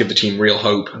has to give the team real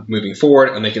hope moving forward,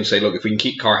 and they can say, look, if we can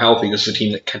keep Carr healthy, this is a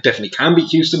team that definitely can beat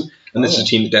Houston, and this is a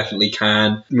team that definitely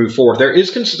can move forward. There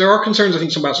are concerns, I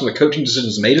think, about some of the coaching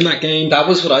decisions made in that game. That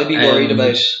was what I'd be worried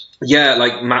about. Yeah,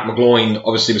 Matt McGloin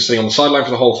obviously was sitting on the sideline for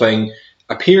the whole thing,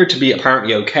 appeared to be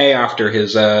apparently okay after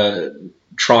his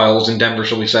trials in Denver,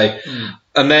 shall we say.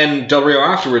 And then Del Rio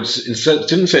afterwards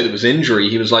didn't say that it was injury.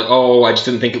 He was like, I just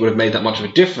didn't think it would have made that much of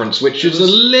a difference, which is a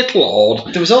little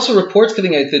odd. There was also reports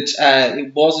coming out that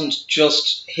it wasn't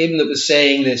just him that was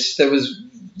saying this. There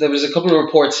was a couple of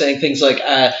reports saying things like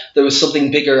there was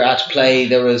something bigger at play.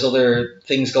 There was other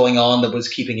things going on that was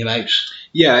keeping him out.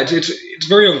 Yeah, it's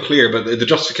very unclear, but the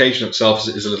justification itself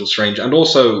is a little strange. And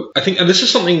also, I think, and this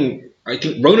is something I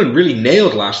think Ronan really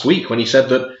nailed last week when he said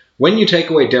that when you take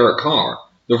away Derek Carr,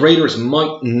 the Raiders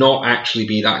might not actually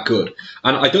be that good.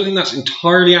 And I don't think that's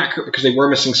entirely accurate because they were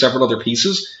missing several other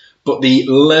pieces, but the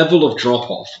level of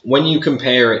drop-off, when you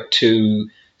compare it to,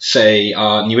 say,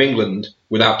 New England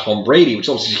without Tom Brady, which is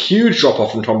obviously a huge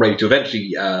drop-off from Tom Brady to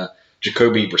eventually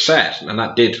Jacoby Brissett, and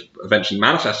that did eventually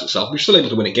manifest itself, we're still able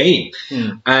to win a game.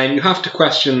 And you have to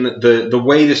question the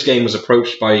way this game was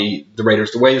approached by the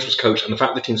Raiders, the way this was coached, and the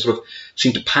fact the team sort of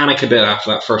seemed to panic a bit after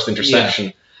that first interception.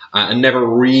 Yeah. And never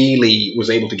really was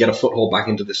able to get a foothold back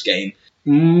into this game.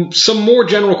 Some more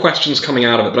general questions coming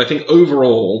out of it, but I think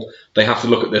overall they have to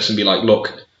look at this and be like,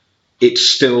 look, it's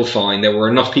still fine. There were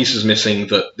enough pieces missing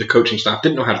that the coaching staff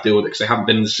didn't know how to deal with it because they haven't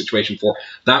been in this situation before.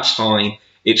 That's fine.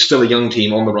 It's still a young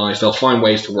team on the rise. They'll find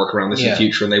ways to work around this in the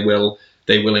future, and they will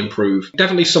improve.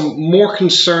 Definitely some more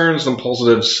concerns than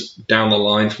positives down the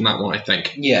line from that one, I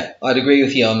think. Yeah, I'd agree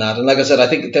with you on that. And like I said, I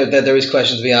think there is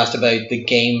questions to be asked about the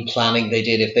game planning they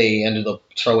did if they ended up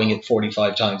throwing it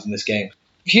 45 times in this game.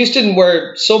 Houston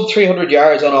were sub 300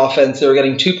 yards on offense. They were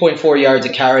getting 2.4 yards a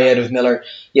carry out of Miller,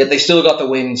 yet they still got the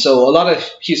win. So a lot of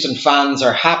Houston fans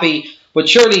are happy, but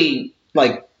surely,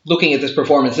 looking at this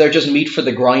performance, they're just meat for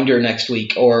the grinder next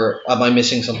week, or am I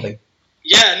missing something?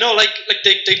 Yeah, no,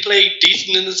 they played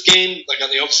decent in this game.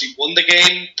 They obviously won the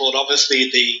game, but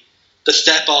obviously the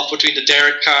step off between the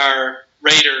Derek Carr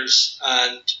Raiders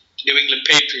and New England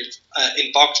Patriots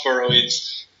in Foxborough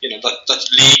is,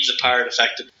 that's leagues apart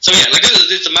effectively. So yeah,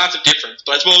 it's a massive difference.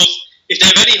 But I suppose if they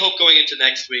have any hope going into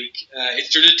next week,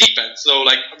 it's through the defense. So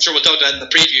I'm sure we'll talk about that in the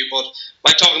preview.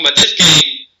 But talking about this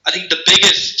game, I think the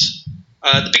biggest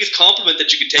compliment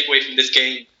that you can take away from this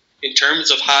game in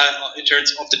terms of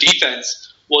the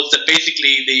defense was that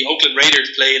basically the Oakland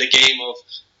Raiders played a game of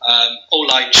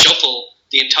O-line shuffle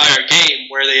the entire game,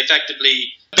 where they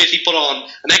effectively basically put on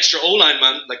an extra O-line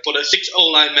man, like put a 6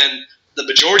 O-line men the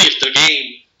majority of the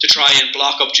game to try and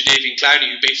block up Jadeveon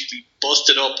Clowney, who basically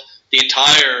busted up the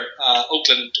entire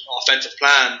Oakland offensive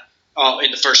plan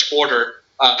in the first quarter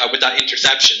with that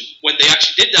interception. When they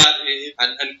actually did that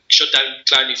and shut down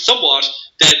Clowney somewhat,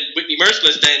 then Whitney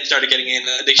Merciless then started getting in,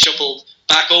 and they shuffled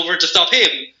back over to stop him.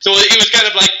 So it was kind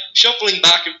of like shuffling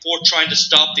back and forth trying to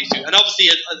stop these two. And obviously,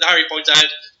 as Harry points out,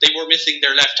 they were missing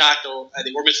their left tackle and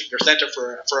they were missing their centre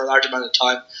for a large amount of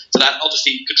time. So that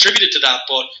obviously contributed to that.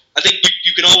 But I think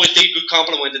you can always take a good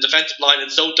compliment when the defensive line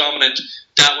is so dominant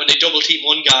that when they double team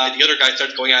one guy, the other guy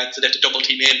starts going out, so they have to double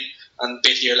team in, and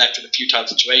basically are left in a futile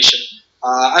situation.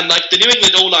 And like the New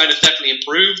England O-line has definitely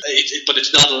improved, but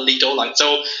it's not an elite O-line.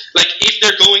 So like if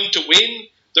they're going to win,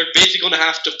 they're basically going to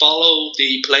have to follow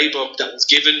the playbook that was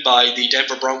given by the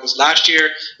Denver Broncos last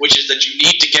year, which is that you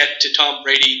need to get to Tom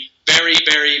Brady very,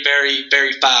 very, very,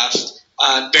 very fast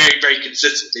and very, very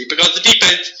consistently. Because the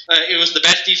defense, it was the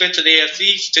best defense in the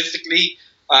AFC statistically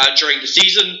during the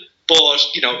season, but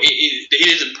you know it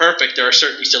isn't perfect. There are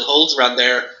certainly still holes around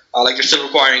there. Like they're still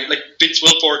requiring, like Vince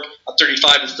Wilfork at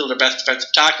 35 is still their best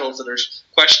defensive tackle, so there's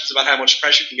questions about how much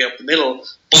pressure can get up the middle.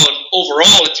 But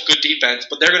overall, it's a good defense.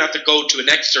 But they're going to have to go to an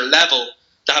extra level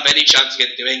to have any chance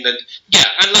against New England. Yeah,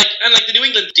 and like the New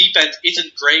England defense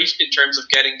isn't great in terms of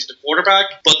getting to the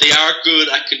quarterback, but they are good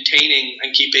at containing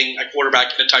and keeping a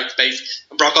quarterback in a tight space.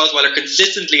 And Brock Osweiler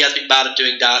consistently has been bad at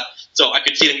doing that. So I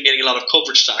could see them getting a lot of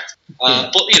coverage sacks.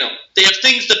 But, you know, they have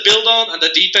things to build on, and the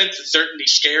defense is certainly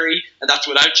scary, and that's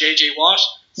without J.J. Watt.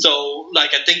 So,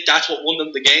 like, I think that's what won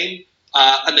them the game.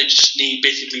 And they just need,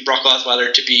 basically, Brock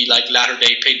Osweiler to be like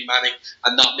latter-day Peyton Manning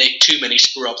and not make too many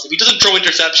screw-ups. If he doesn't throw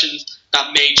interceptions,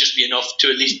 that may just be enough to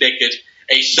at least make it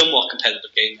a somewhat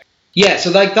competitive game. Yeah,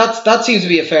 so like that seems to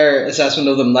be a fair assessment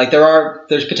of them. Like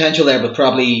there's potential there, but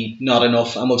probably not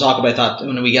enough, and we'll talk about that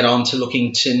when we get on to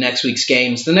looking to next week's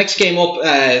games. The next game up,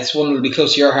 it's one that will be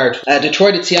close to your heart.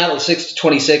 Detroit at Seattle,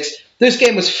 6-26. This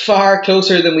game was far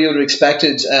closer than we would have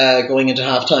expected going into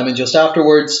halftime and just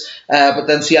afterwards. But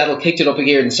then Seattle kicked it up a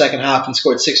gear in the second half and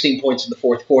scored 16 points in the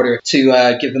fourth quarter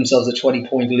to give themselves a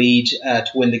 20-point lead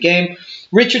to win the game.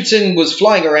 Richardson was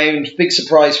flying around, big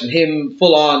surprise from him,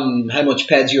 full on how much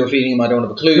peds you were feeding him, I don't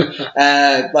have a clue.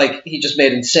 Like he just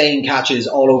made insane catches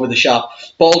all over the shop.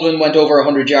 Baldwin went over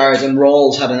 100 yards and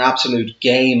Rawls had an absolute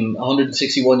game,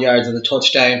 161 yards and a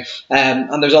touchdown.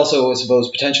 And there's also, I suppose,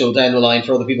 potential down the line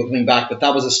for other people coming back, but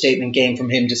that was a statement game from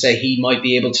him to say he might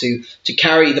be able to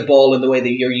carry the ball in the way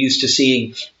that you're used to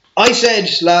seeing. I said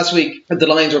last week that the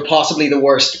Lions were possibly the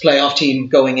worst playoff team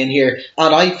going in here,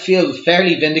 and I feel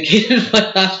fairly vindicated by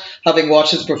that, having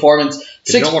watched his performance.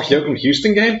 Did you not watch the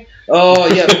Oakland-Houston game? Oh,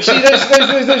 yeah. But see,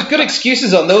 there's good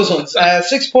excuses on those ones.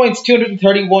 6 points,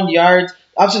 231 yards,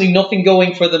 absolutely nothing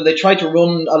going for them. They tried to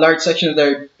run a large section of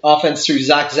their offense through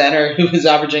Zach Zenner, who was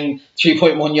averaging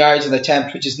 3.1 yards an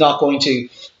attempt, which is not going to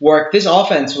work. This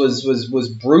offense was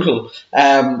brutal.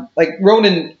 Like,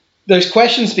 Ronan, there's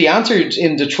questions to be answered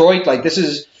in Detroit. Like, this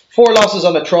is 4 losses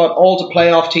on the trot, all to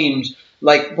playoff teams.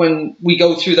 Like, when we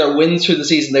go through their wins through the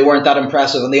season, they weren't that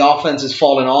impressive, and the offense has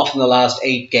fallen off in the last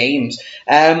 8 games.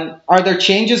 Are there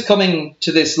changes coming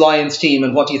to this Lions team,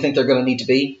 and what do you think they're going to need to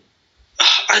be?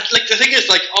 Like, the thing is,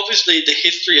 like, obviously the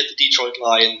history of the Detroit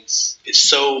Lions is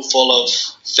so full of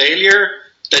failure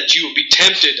that you would be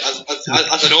tempted,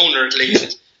 as an owner at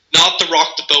least, not to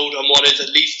rock the boat on what is at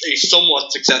least a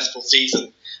somewhat successful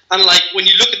season. And, like, when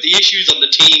you look at the issues on the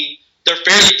team, they're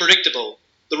fairly predictable.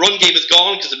 The run game is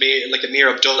gone because Amir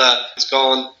Abdullah is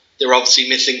gone. They're obviously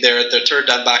missing their third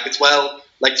down back as well.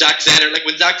 Like Zach Zenner, like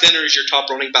when Zach Zenner is your top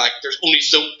running back, there's only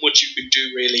so much you can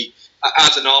do really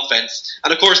as an offense.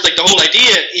 And of course, like the whole idea,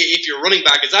 if your running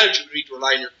back is out, you need to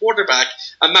rely on your quarterback.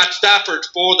 And Matt Stafford,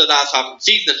 for the last half of the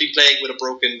season, has been playing with a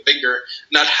broken finger,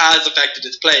 and that has affected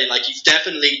his play. Like he's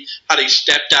definitely had a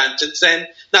step down since then.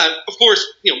 Now, of course,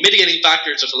 mitigating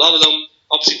factors. There's a lot of them.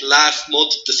 Obviously, the last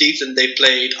month of the season, they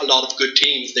played a lot of good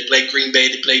teams. They played Green Bay.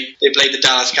 They played the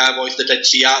Dallas Cowboys. They played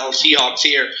Seattle Seahawks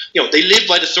here. They live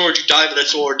by the sword. You die by the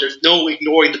sword. There's no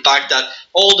ignoring the fact that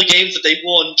all the games that they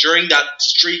won during that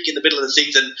streak in the middle of the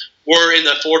season were in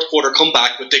the fourth quarter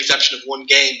comeback, with the exception of one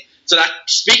game. So that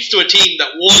speaks to a team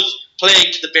that was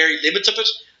playing to the very limits of it.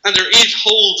 And there is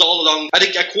holes all along. I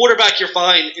think at quarterback, you're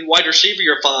fine. In wide receiver,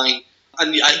 you're fine.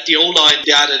 And I think the O-line,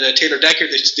 they added Taylor Decker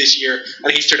this year,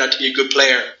 and he's turned out to be a good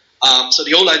player. So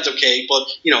the O-line's okay, but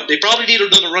they probably need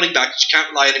another running back because you can't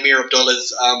rely on Amir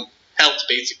Abdullah's health,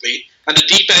 basically. And the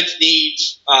defense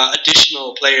needs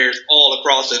additional players all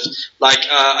across it.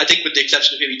 I think with the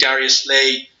exception of maybe Darius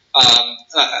Slay,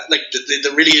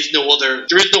 there really is no other.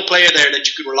 There is no player there that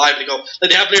you could reliably go.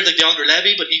 They have players like DeAndre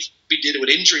Levy, but he's been dealing with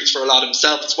injuries for a lot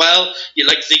himself as well.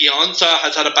 Ziggy Ansah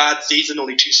has had a bad season,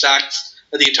 only 2 sacks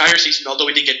the entire season, although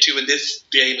he did get 2 in this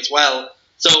game as well.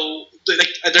 So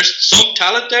there's some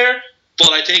talent there.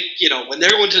 But I think, when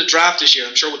they're going to the draft this year,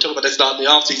 I'm sure we'll talk about this a lot in the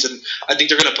offseason, I think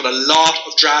they're going to put a lot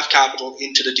of draft capital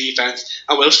into the defense,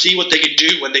 and we'll see what they can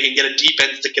do when they can get a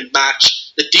defense that can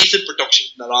match the decent production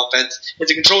from that offense. If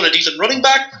they can throw in a decent running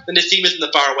back, then this team isn't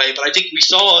that far away. But I think we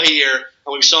saw here,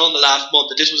 and we saw in the last month,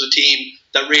 that this was a team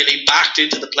that really backed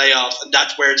into the playoffs, and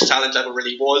that's where its talent level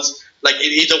really was.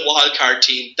 It is a wild card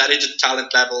team. That is its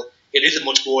talent level. It isn't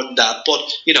much more than that. But,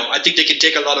 I think they can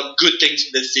take a lot of good things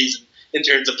from this season, in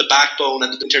terms of the backbone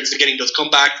and in terms of getting those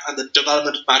comebacks, and the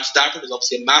development of Matt Stafford is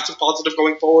obviously a massive positive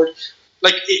going forward.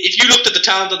 If you looked at the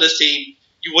talent of this team,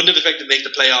 you wouldn't have expected to make the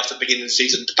playoffs at the beginning of the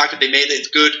season. The fact that they made it is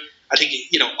good. I think,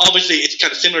 obviously it's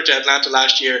kind of similar to Atlanta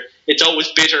last year. It's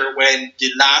always bitter when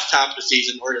the last half of the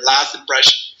season or the last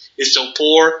impression is so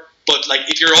poor. But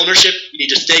if you're ownership, you need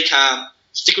to stay calm,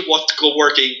 stick with what's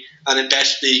working, and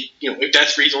invest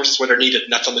resources where they're needed,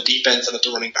 and that's on the defense and at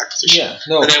the running back position. Yeah,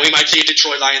 no. And then we might see if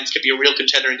Detroit Lions could be a real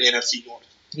contender in the NFC North.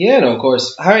 Yeah, no, of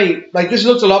course. Harry, this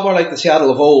looks a lot more like the Seattle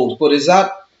of old, but is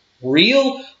that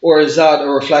real, or is that a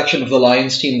reflection of the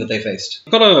Lions team that they faced?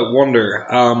 I've got to wonder,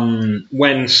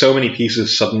 when so many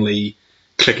pieces suddenly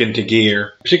click into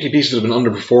gear, particularly pieces that have been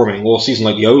underperforming all season,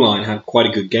 like the O-line had quite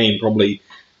a good game, probably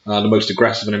the most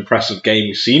aggressive and impressive game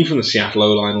we've seen from the Seattle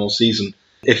O-line all season,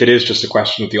 if it is just a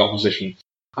question of the opposition.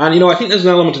 And, I think there's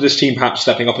an element of this team perhaps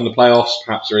stepping up in the playoffs.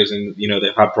 Perhaps there is in,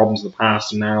 they've had problems in the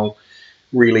past and now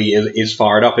really is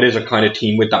fired up. It is a kind of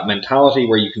team with that mentality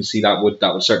where you can see that would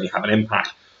certainly have an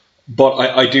impact. But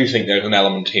I do think there's an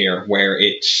element here where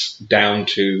it's down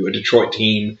to a Detroit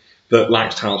team that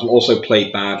lacks talent and also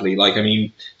played badly.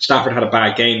 Stafford had a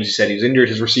bad game, as he said. He was injured.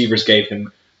 His receivers gave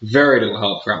him very little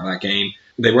help throughout that game.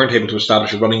 They weren't able to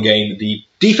establish a running game. The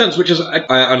defense, which is, I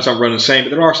understand what Ronan's saying,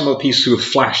 but there are some other pieces who have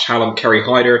flashed talent. Kerry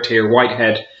Hyder, Tahir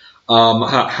Whitehead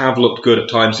have looked good at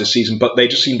times this season, but they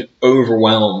just seemed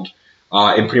overwhelmed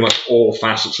in pretty much all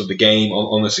facets of the game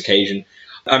on this occasion.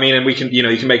 And we can,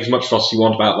 you can make as much fuss as you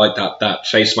want about that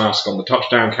face mask on the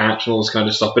touchdown catch and all this kind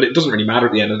of stuff, but it doesn't really matter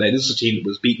at the end of the day. This is a team that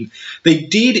was beaten. They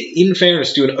did, in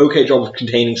fairness, do an okay job of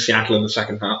containing Seattle in the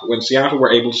second half, but when Seattle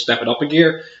were able to step it up a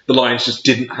gear, the Lions just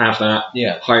didn't have that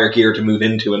higher gear to move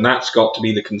into, and that's got to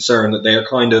be the concern, that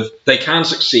they can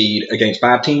succeed against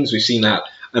bad teams. We've seen that.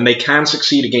 And they can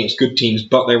succeed against good teams,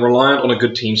 but they're reliant on a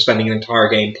good team spending an entire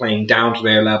game playing down to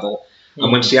their level. And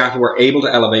when Seattle were able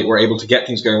to elevate, were able to get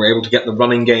things going, were able to get the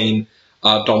running game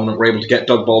dominant, were able to get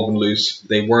Doug Baldwin loose,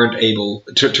 they weren't able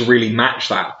to really match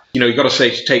that. You've got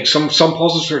to take some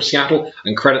positives for Seattle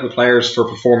and credit the players for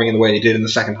performing in the way they did in the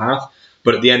second half.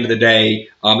 But at the end of the day,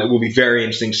 it will be very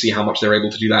interesting to see how much they're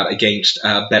able to do that against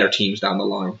better teams down the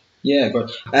line. Yeah, good.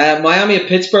 Miami at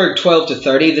Pittsburgh,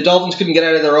 12-30. The Dolphins couldn't get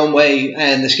out of their own way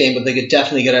in this game, but they could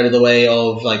definitely get out of the way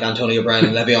of Antonio Brown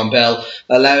and Le'Veon Bell,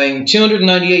 allowing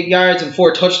 298 yards and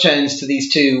 4 touchdowns to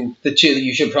these two, the two that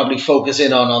you should probably focus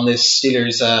in on this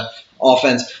Steelers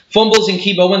offense. Fumbles in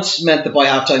key moments meant that by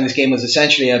halftime this game was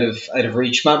essentially out of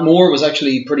reach. Matt Moore was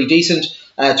actually pretty decent.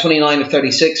 29 of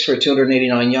 36 for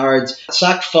 289 yards.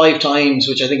 Sacked 5 times,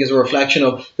 which I think is a reflection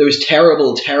of there was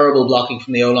terrible blocking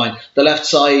from the O-line. The left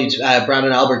side,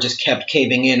 Brandon Albert just kept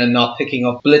caving in and not picking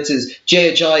up blitzes.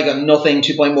 Jay Ajayi got nothing,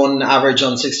 2.1 average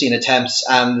on 16 attempts,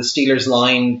 and the Steelers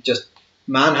line just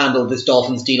manhandled this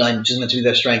Dolphins D-line, which is meant to be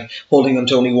their strength, holding them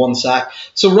to only 1 sack.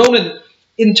 So Ronan,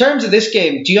 in terms of this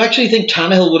game, do you actually think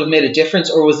Tannehill would have made a difference,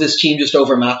 or was this team just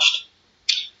overmatched?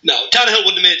 No, Tannehill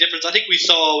wouldn't have made a difference. I think we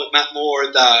saw with Matt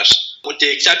Moore that, with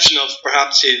the exception of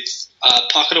perhaps his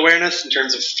pocket awareness in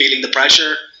terms of feeling the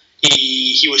pressure,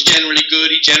 he was generally good.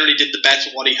 He generally did the best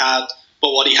with what he had, but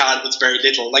what he had was very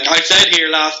little. Like I said here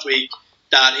last week,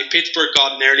 that if Pittsburgh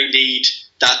got an early lead,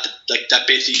 that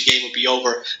basically the game would be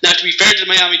over. Now, to be fair to the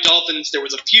Miami Dolphins, there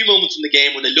was a few moments in the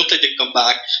game when they looked like they'd come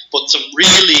back, but some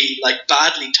really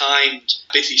badly timed,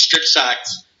 basically strip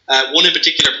sacks. One in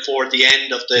particular before the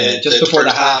end of before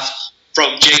the half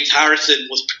from James Harrison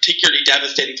was particularly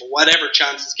devastating for whatever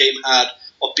chance this game had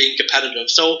of being competitive.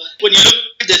 So when you look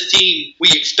at this team, we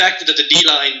expected that the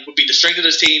D-line would be the strength of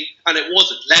this team, and it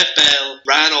wasn't. Lev Bell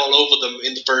ran all over them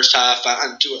in the first half,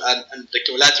 and to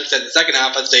a lesser extent in the second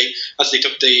half as they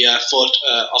took the foot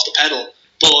off the pedal.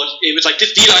 But it was like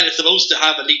this D-line is supposed to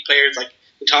have elite players like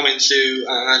Tommy and Sue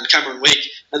and Cameron Wake,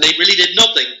 and they really did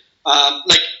nothing.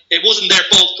 It wasn't their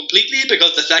fault completely,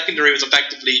 because the secondary was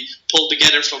effectively pulled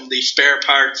together from the spare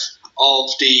parts of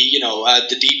the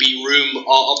DB room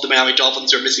of the Miami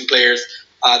Dolphins. Who are missing players.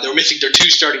 They were missing their 2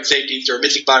 starting safeties. They were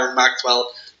missing Byron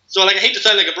Maxwell. So, I hate to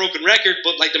sound like a broken record,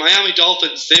 but the Miami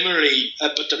Dolphins similarly,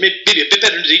 but maybe a bit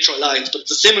better than the Detroit Lions, but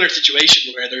it's a similar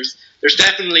situation where there's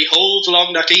definitely holes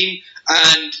along that team,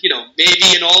 and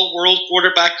maybe an all-world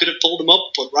quarterback could have pulled them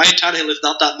up, but Ryan Tannehill is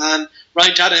not that man.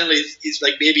 Ryan Tannehill is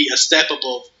maybe a step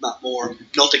above, not more,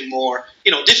 nothing more.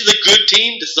 This is a good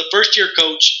team. This is a first-year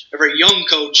coach, a very young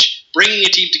coach, bringing a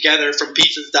team together from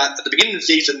pieces that at the beginning of the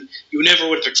season you never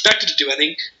would have expected to do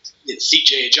anything.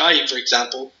 CJ Ajayi, for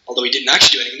example, although he didn't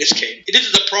actually do anything in this game. This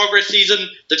is a progress season.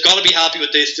 They've got to be happy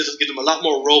with this. This will give them a lot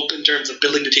more rope in terms of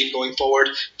building the team going forward.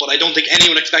 But I don't think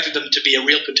anyone expected them to be a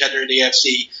real contender in the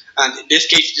AFC. And in this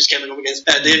case, it just came up against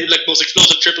the most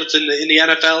explosive triplets in the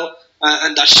NFL.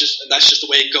 And that's just the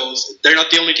way it goes. They're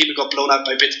not the only team who got blown out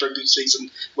by Pittsburgh this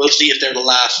season. We'll see if they're the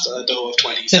last, though, of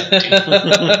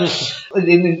 2017.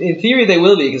 In theory, they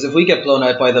will be, because if we get blown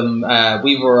out by them,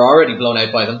 we were already blown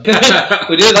out by them.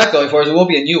 We do that going forward. It won't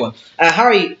be a new one.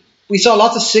 Harry, we saw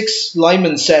lots of 6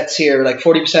 lineman sets here.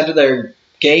 40% of their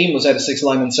game was out of 6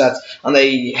 lineman sets, and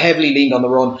they heavily leaned on the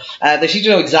run. They seem to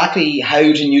know exactly how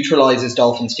to neutralize this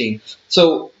Dolphins team.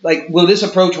 So, will this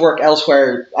approach work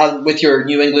elsewhere with your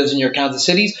New Englands and your Kansas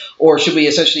Cities, or should we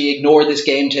essentially ignore this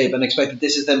game tape and expect that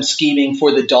this is them scheming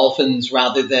for the Dolphins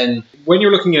rather than... When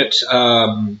you're looking at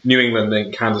New England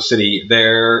and Kansas City,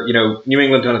 New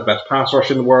England don't have the best pass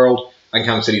rush in the world, and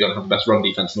Kansas City don't have the best run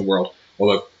defense in the world.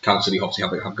 Although Kansas City obviously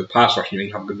have a good pass rush, New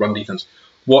England have a good run defense.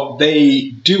 What they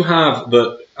do have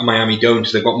that Miami don't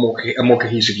is they've got a more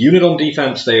cohesive unit on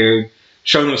defense. They've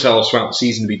shown themselves throughout the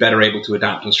season to be better able to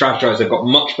adapt and strategize. They've got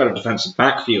much better defensive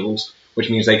backfields, which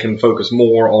means they can focus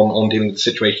more on dealing with the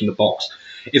situation in the box.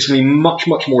 It's going to be much,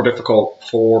 much more difficult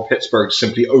for Pittsburgh to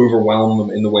simply overwhelm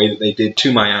them in the way that they did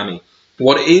to Miami.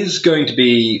 What is going to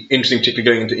be interesting,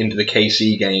 particularly going into the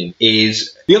KC game,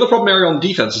 is the other problem area on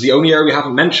defense is the only area we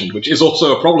haven't mentioned, which is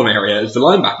also a problem area, is the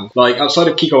linebacking. Outside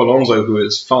of Kiko Alonso, who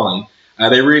is fine,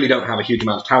 they really don't have a huge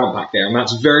amount of talent back there, and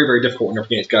that's very, very difficult when you're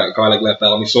against a guy like Lev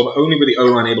Bell. And we saw not only were the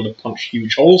O-line able to punch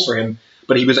huge holes for him,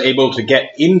 but he was able to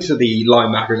get into the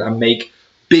linebackers and make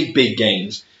big, big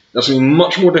gains. That's going to be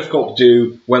much more difficult to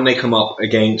do when they come up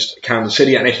against Kansas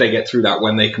City, and if they get through that,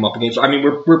 when they come up against...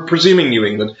 we're presuming New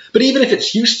England, but even if it's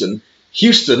Houston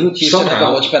somehow...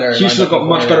 have got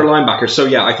much better linebackers. So,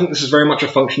 yeah, I think this is very much a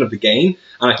function of the game,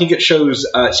 and I think it shows...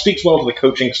 it speaks well to the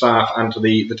coaching staff and to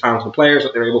the talented players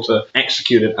that they're able to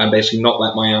execute it and basically not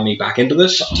let Miami back into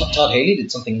this. Todd Haley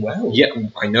did something well. Yeah,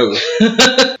 I know.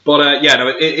 But,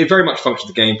 it very much functions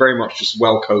the game, very much just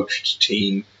well-coached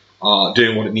team.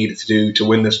 Doing what it needed to do to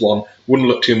win this one. Wouldn't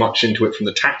look too much into it from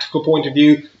the tactical point of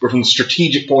view, but from the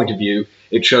strategic point of view,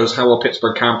 it shows how well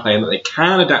Pittsburgh can play and that they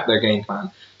can adapt their game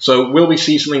plan. So will we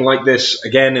see something like this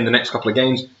again in the next couple of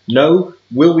games? No.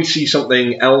 Will we see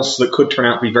something else that could turn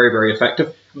out to be very, very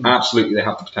effective? Absolutely, they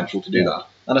have the potential to do that.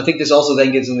 And I think this also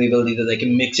then gives them the ability that they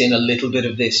can mix in a little bit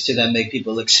of this to then make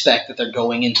people expect that they're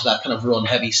going into that kind of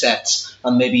run-heavy sets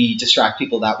and maybe distract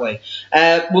people that way.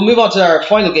 We'll move on to our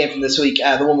final game from this week,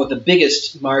 the one with the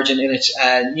biggest margin in it.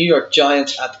 New York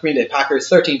Giants at the Green Bay Packers,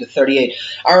 13-38.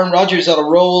 Aaron Rodgers on a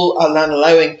roll and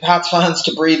allowing Pats fans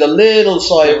to breathe a little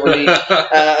sigh of relief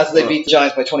as they beat the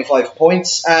Giants by 25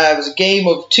 points. It was a game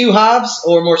of 2 halves,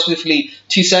 or more specifically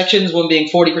 2 sections, one being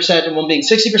 40% and one being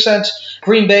 60%.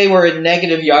 Green Bay were in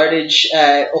negative yardage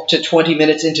up to 20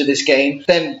 minutes into this game.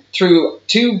 Then through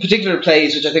 2 particular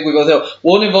plays, which I think we both know,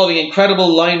 one involving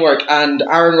incredible line work and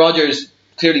Aaron Rodgers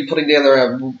clearly putting together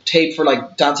a tape for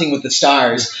Dancing with the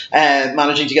Stars,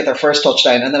 managing to get their first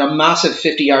touchdown, and then a massive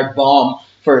 50-yard bomb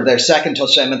for their second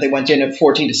touchdown, and they went in at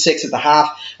 14-6 at the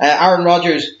half. Aaron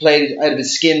Rodgers played out of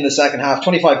his skin in the second half,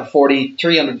 25 for 40,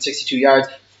 362 yards,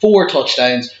 4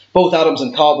 touchdowns. Both Adams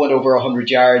and Cobb went over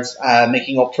 100 yards,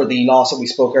 making up for the loss that we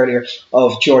spoke earlier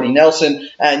of Jordy Nelson.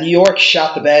 New York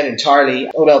shot the bed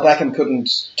entirely. Odell Beckham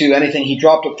couldn't do anything. He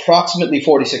dropped approximately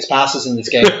 46 passes in this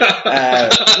game,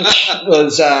 which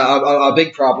was a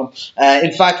big problem.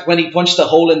 In fact, when he punched the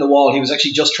hole in the wall, he was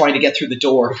actually just trying to get through the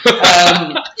door.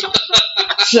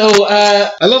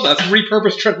 I love that. It's a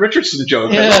repurposed Trent Richardson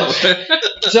joke. Yeah.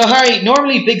 So, Harry,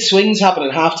 normally big swings happen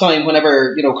at halftime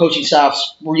whenever coaching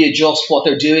staffs readjust what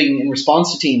they're doing in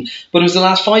response to teams. But it was the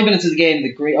last 5 minutes of the game,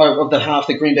 of the half,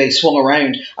 that Green Bay swung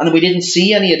around, and we didn't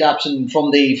see any adaptation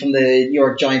from the New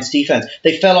York Giants defense.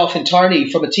 They fell off entirely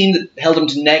from a team that held them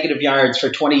to negative yards for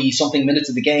 20-something minutes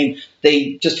of the game.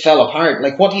 They just fell apart.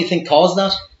 What do you think caused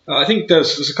that? I think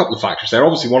there's a couple of factors there.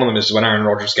 Obviously, one of them is when Aaron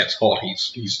Rodgers gets hot,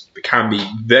 it can be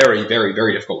very, very,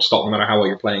 very difficult to stop no matter how well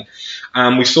you're playing.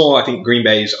 We saw, I think, Green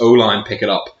Bay's O-line pick it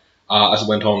up as it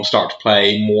went on, start to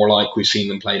play more like we've seen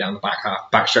them play down the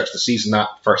back stretch of the season. That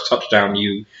first touchdown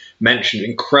you mentioned,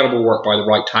 incredible work by the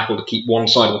right tackle to keep one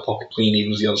side of the pocket clean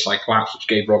even as the other side collapsed, which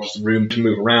gave Rodgers the room to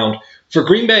move around. For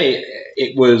Green Bay,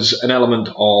 it was an element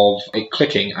of it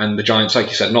clicking and the Giants, like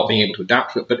you said, not being able to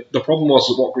adapt to it. But the problem was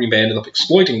that what Green Bay ended up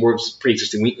exploiting were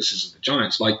pre-existing weaknesses of the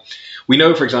Giants. Like, we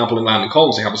know, for example, in Landon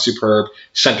Collins, they have a superb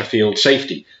center field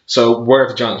safety. So where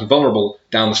the Giants were vulnerable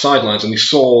down the sidelines, and we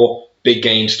saw big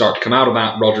gains start to come out of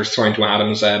that. Rodgers throwing to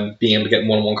Adams and being able to get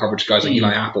one-on-one coverage guys like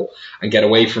Eli Apple and get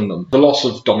away from them. The loss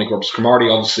of Dominic Robinson-Cromartie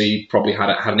obviously probably had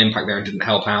an impact there and didn't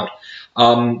help out.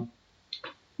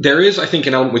 There is, I think,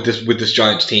 an element with this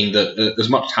Giants team that as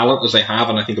much talent as they have,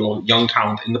 and I think a lot of young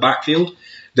talent in the backfield,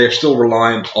 they're still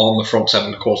reliant on the front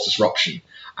seven to cause disruption.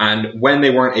 And when they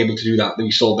weren't able to do that,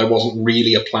 we saw there wasn't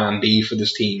really a plan B for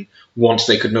this team once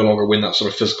they could no longer win that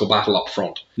sort of physical battle up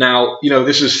front. Now,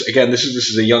 this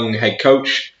is a young head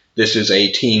coach. This is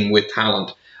a team with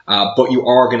talent. But you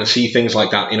are going to see things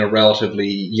like that in a relatively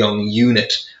young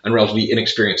unit and relatively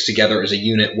inexperienced together as a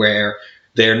unit where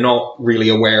they're not really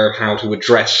aware of how to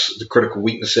address the critical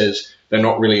weaknesses. They're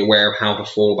not really aware of how to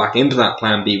fall back into that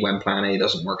plan B when plan A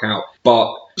doesn't work out.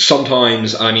 But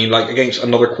sometimes, like against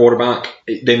another quarterback,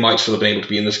 they might still have been able to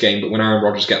be in this game. But when Aaron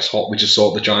Rodgers gets hot, we just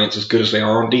saw the Giants, as good as they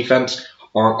are on defense,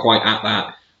 aren't quite at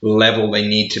that level they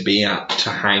need to be at to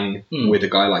hang with a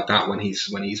guy like that when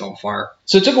he's on fire.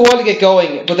 So it took a while to get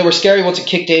going, but they were scary once it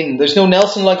kicked in. There's no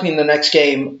Nelson likely in the next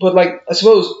game, but I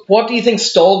suppose, what do you think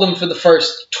stalled them for the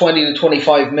first 20 to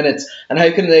 25 minutes, and how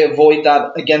can they avoid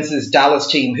that against this Dallas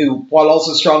team who, while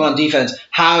also strong on defense,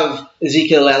 have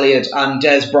Ezekiel Elliott and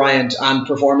Dez Bryant and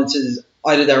performances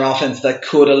out of their offense that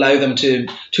could allow them to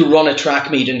run a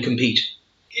track meet and compete?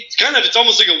 It's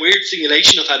almost like a weird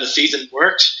simulation of how the season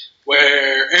worked,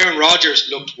 where Aaron Rodgers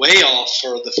looked way off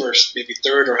for the first maybe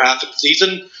third or half of the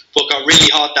season, but got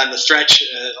really hot down the stretch.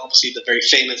 Obviously, the very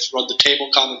famous run the table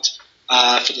comment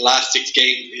for the last 6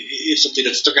 games is something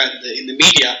that stuck out in the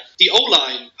media. The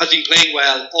O-line has been playing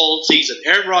well all season.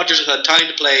 Aaron Rodgers has had time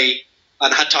to play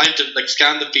and had time to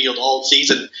scan the field all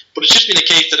season, but it's just been a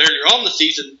case that earlier on in the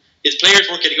season, his players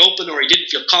weren't getting open or he didn't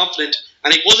feel confident,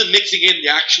 and he wasn't mixing in the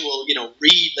actual,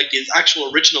 read, his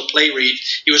actual original play read.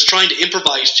 He was trying to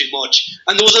improvise too much.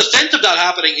 And there was a sense of that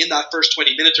happening in that first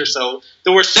 20 minutes or so.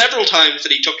 There were several times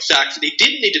that he took sacks, and he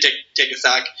didn't need to take a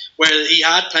sack, where he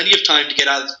had plenty of time to get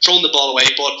out, throwing the ball away.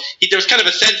 But there's kind of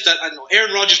a sense that,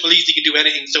 Aaron Rodgers believes he can do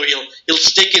anything, so he'll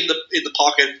stick in the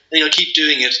pocket, and he'll keep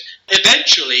doing it.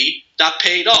 Eventually, that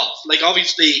paid off.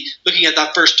 Obviously, looking at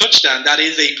that first touchdown, that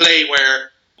is a play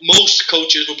where most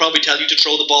coaches will probably tell you to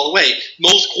throw the ball away.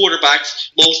 Most quarterbacks,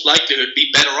 most likely, would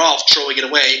be better off throwing it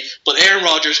away. But Aaron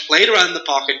Rodgers played around in the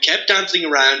pocket, kept dancing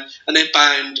around, and then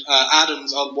found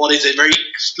Adams on what is a very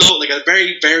slow, a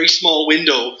very, very small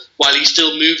window while he's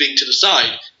still moving to the side.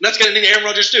 And that's the kind of thing Aaron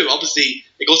Rodgers do. Obviously,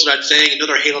 it goes without saying,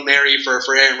 another Hail Mary for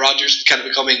Aaron Rodgers, kind of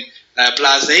becoming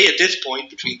blasé at this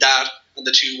point between that and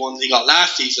the 2 ones he got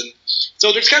last season. So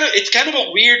it's kind of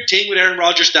a weird thing with Aaron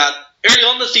Rodgers that early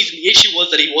on in the season, the issue was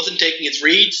that he wasn't taking his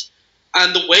reads,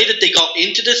 and the way that they got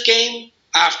into this game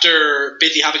after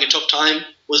basically having a tough time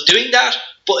was doing that.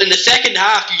 But in the second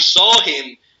half, you saw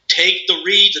him take the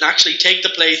reads and actually take the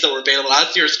plays that were available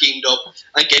as they were schemed up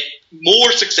and get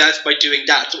more success by doing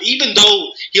that. So even though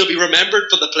he'll be remembered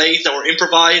for the plays that were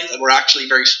improvised and were actually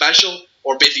very special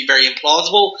or basically very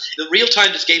implausible, the real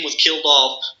time this game was killed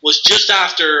off was just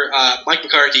after Mike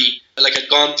McCarthy had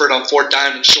gone for it on 4th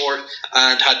down and short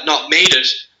and had not made it,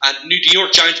 and New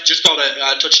York Giants just got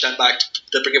a touchdown back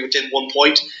to bring it within 1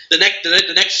 point. The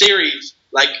next series,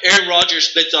 Aaron Rodgers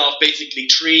splits off basically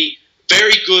 3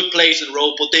 very good plays in a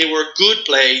row, but they were good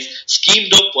plays,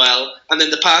 schemed up well, and then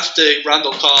the pass to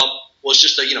Randall Cobb was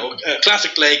just a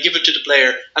classic play, give it to the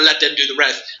player and let them do the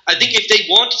rest. I think if they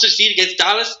want to succeed against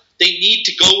Dallas, they need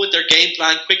to go with their game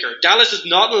plan quicker. Dallas is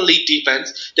not an elite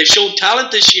defense. They've shown talent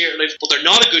this year, but they're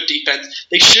not a good defense.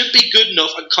 They should be good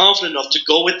enough and confident enough to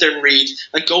go with their reads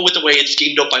and go with the way it's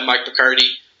schemed up by Mike McCarthy.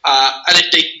 And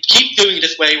if they keep doing it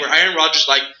this way, where Aaron Rodgers is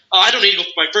I don't need to go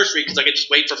for my first read because I can just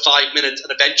wait for 5 minutes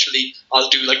and eventually I'll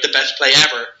do the best play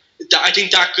ever. I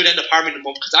think that could end up harming them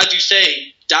because, as you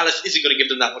say, Dallas isn't going to give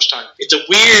them that much time. It's a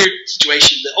weird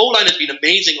situation. The O-line has been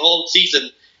amazing all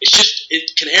season. It's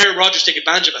just, can Aaron Rodgers take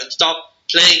advantage of it and stop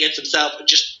playing against himself and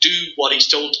just do what he's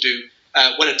told to do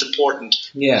when it's important?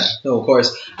 Yeah, no, of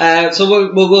course.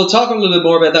 So we'll talk a little bit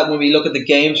more about that when we look at the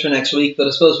games for next week. But I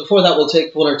suppose before that, we'll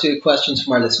take 1 or 2 questions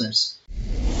from our listeners.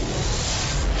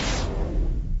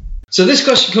 So this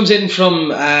question comes in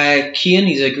from Cian.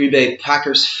 He's a Green Bay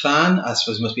Packers fan. I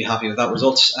suppose he must be happy with that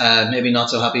result. Maybe not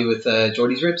so happy with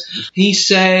Jordy's ribs. He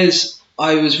says,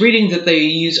 I was reading that they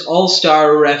use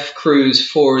all-star ref crews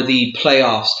for the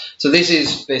playoffs. So this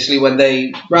is basically when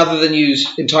they, rather than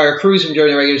use entire crews from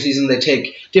during the regular season, they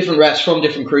take different refs from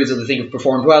different crews that they think have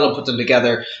performed well and put them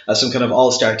together as some kind of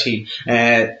all-star team.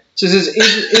 So is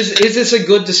this a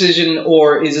good decision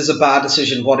or is this a bad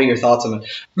decision? What are your thoughts on it?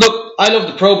 Look, I love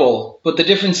the Pro Bowl, but the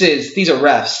difference is these are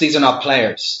refs, these are not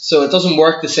players. So it doesn't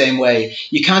work the same way.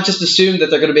 You can't just assume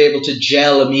that they're going to be able to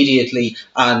gel immediately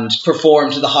and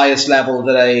perform to the highest level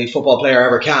that a football player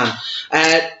ever can.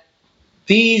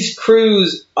 These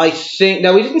crews, I think,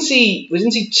 now we didn't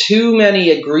see too many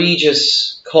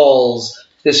egregious calls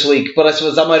this week, but I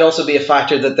suppose that might also be a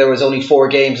factor that there was only 4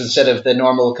 games instead of the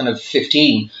normal kind of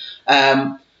 15.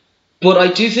 But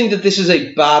I do think that this is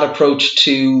a bad approach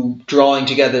to drawing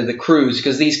together the crews,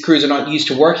 because these crews are not used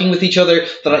to working with each other.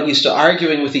 They're not used to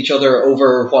arguing with each other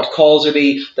over what calls are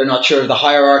be. They're not sure of the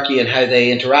hierarchy and how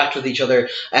they interact with each other.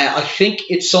 I think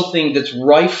it's something that's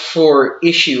rife for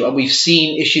issue, and we've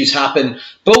seen issues happen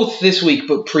both this week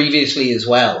but previously as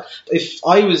well. If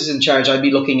I was in charge, I'd be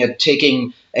looking at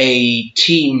taking a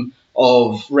team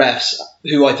of refs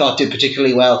who I thought did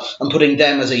particularly well and putting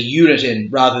them as a unit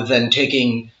in rather than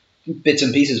taking bits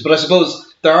and pieces. But I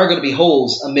suppose there are going to be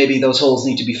holes, and maybe those holes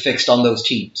need to be fixed on those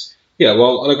teams. Yeah,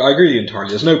 well, look, I agree with you entirely.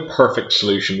 There's no perfect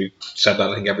solution. We've said that,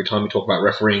 I think, every time we talk about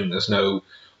refereeing. There's no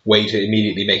way to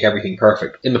immediately make everything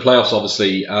perfect. In the playoffs,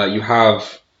 obviously, you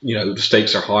have, the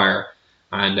stakes are higher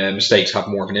and mistakes have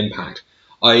more of an impact.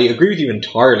 I agree with you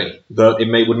entirely that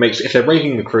would make, if they're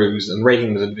rating the crews and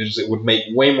rating the individuals, it would make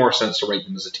way more sense to rate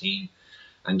them as a team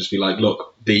and just be like,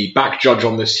 look, the back judge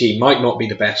on this team might not be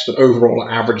the best, but overall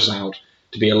it averages out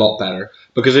to be a lot better.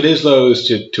 Because it is those,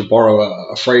 to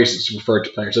borrow a phrase that's referred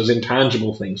to players, those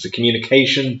intangible things, the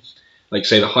communication, like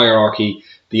say the hierarchy,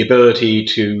 the ability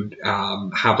to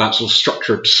have that sort of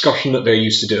structured discussion that they're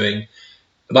used to doing.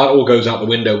 That all goes out the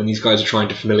window when these guys are trying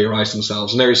to familiarise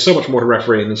themselves. And there is so much more to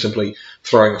refereeing than simply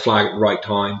throwing a flag at the right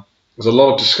time. There's a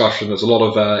lot of discussion. There's a lot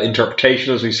of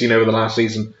interpretation, as we've seen over the last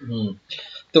season. Mm.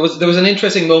 There was an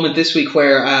interesting moment this week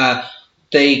where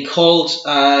they called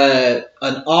an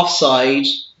offside,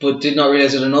 but did not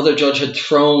realise that another judge had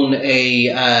thrown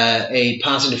a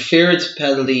pass interference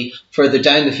penalty further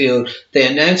down the field. They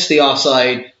announced the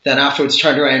offside, then afterwards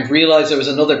turned around, realised there was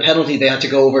another penalty they had to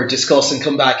go over, discuss and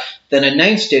come back, then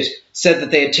announced it, said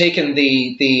that they had taken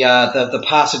the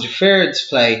pass interference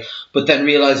play, but then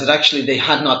realised that actually they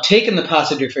had not taken the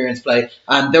pass interference play,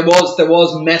 and there was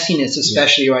messiness,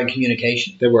 especially around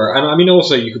communication. There were, and I mean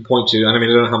also you could point to, and I mean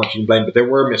I don't know how much you can blame, but there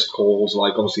were missed calls,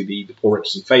 like obviously the poor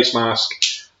Richardson face mask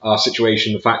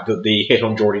situation, the fact that the hit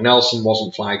on Jordy Nelson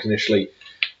wasn't flagged initially.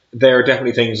 There are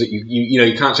definitely things that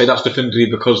you can't say that's definitively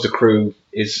because the crew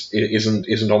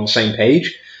isn't on the same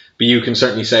page. But you can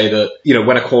certainly say that,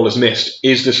 when a call is missed,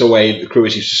 is this a way the crew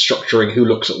is used to structuring who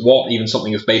looks at what, even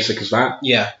something as basic as that?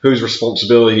 Yeah. Whose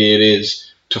responsibility it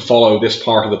is to follow this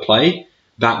part of the play?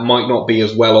 That might not be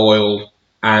as well-oiled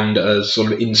and as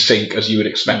sort of in sync as you would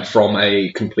expect from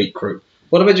a complete crew.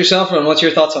 What about yourself, Ron? What's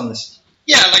your thoughts on this?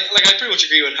 Yeah, like I pretty much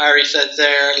agree with what Harry said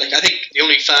there. Like I think the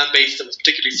only fan base that was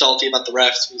particularly salty about the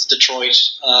refs was Detroit.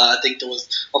 I think there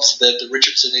was obviously the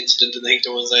Richardson incident, and I think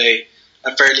there was a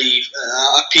fairly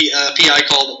PI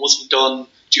call that wasn't done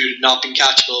due to not being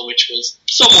catchable, which was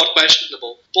somewhat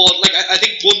questionable. But like I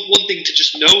think one thing to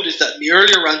just note is that in the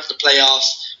earlier rounds of the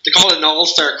playoffs, to call it an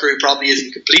all-star crew probably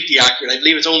isn't completely accurate. I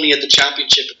believe it's only at the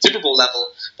championship and Super Bowl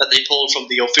level that they pulled from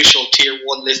the official Tier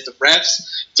 1 list of refs.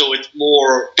 So it's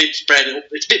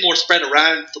a bit more spread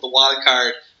around for the wild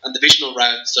card and divisional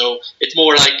round. So it's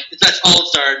more like, it's less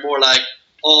all-star and more like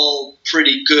all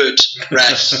pretty good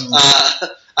refs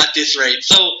at this rate.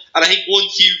 So, and I think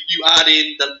once you add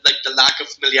in the lack of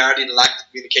familiarity and the lack of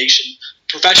communication,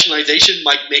 professionalization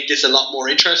might make this a lot more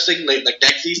interesting, like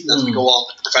next season as we go on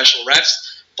with the professional refs.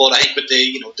 But I think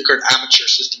with the current amateur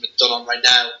system it's done on right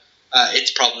now,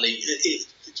 it's probably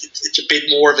it's a bit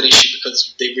more of an issue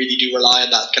because they really do rely on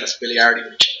that kind of familiarity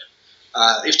with each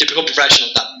other. If they become professional,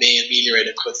 that may ameliorate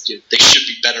it because they should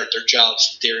be better at their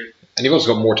jobs in theory. And you've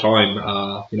also got more time,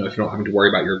 if you're not having to worry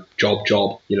about your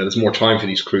job. There's more time for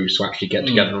these crews to actually get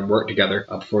together and work together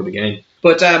before the game.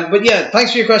 But yeah,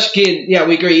 thanks for your question, Cian. Yeah,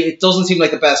 we agree. It doesn't seem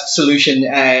like the best solution,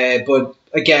 but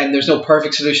again, there's no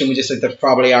perfect solution. We just think there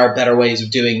probably are better ways of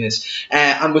doing this.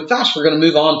 And with that, we're going to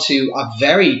move on to a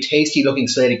very tasty-looking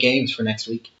slate of games for next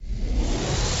week.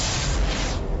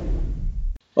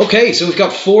 Okay, so we've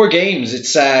got 4 games.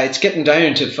 It's getting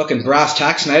down to fucking brass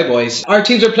tacks now, boys. Our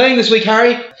teams are playing this week,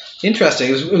 Harry.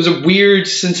 Interesting. It was a weird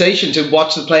sensation to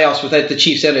watch the playoffs without the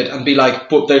Chiefs in it and be like,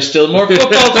 but there's still more football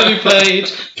to be played.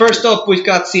 First up, we've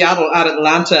got Seattle at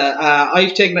Atlanta.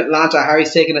 I've taken Atlanta,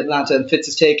 Harry's taken Atlanta, and Fitz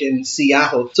has taken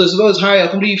Seattle. So I suppose, Harry, I'll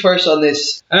come to you first on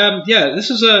this.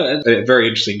 This is a very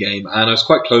interesting game, and I was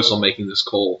quite close on making this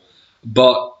call.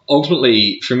 But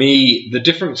ultimately, for me, the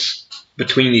difference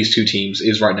between these two teams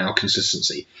is right now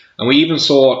consistency. And we even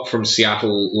saw it from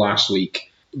Seattle last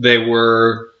week. They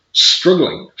were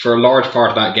struggling for a large part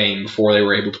of that game before they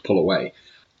were able to pull away.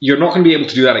 You're not going to be able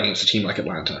to do that against a team like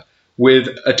Atlanta. With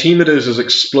a team that is as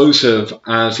explosive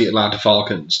as the Atlanta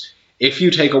Falcons, if you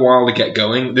take a while to get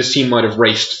going, this team might have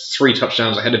raced 3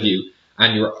 touchdowns ahead of you,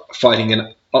 and you're fighting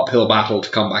an uphill battle to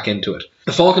come back into it.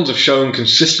 The Falcons have shown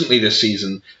consistently this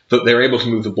season that they're able to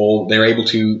move the ball, they're able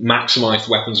to maximize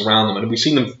the weapons around them, and we've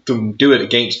seen them do it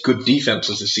against good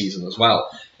defenses this season as well.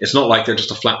 It's not like they're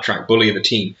just a flat-track bully of a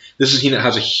team. This is a team that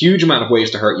has a huge amount of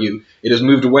ways to hurt you. It has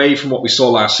moved away from what we saw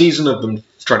last season of them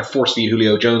trying to force-feed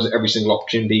Julio Jones at every single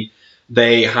opportunity.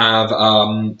 They have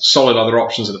solid other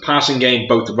options in the passing game.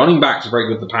 Both the running backs are very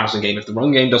good in the passing game if the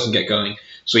run game doesn't get going.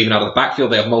 So even out of the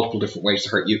backfield, they have multiple different ways to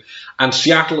hurt you. And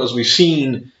Seattle, as we've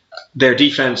seen, their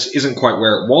defense isn't quite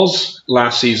where it was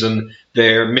last season.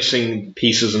 They're missing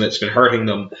pieces and it's been hurting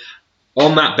them.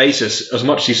 On that basis, as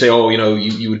much as you say,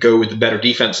 you would go with the better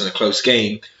defense in a close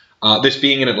game, this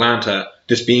being in Atlanta,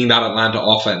 this being that Atlanta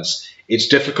offense, it's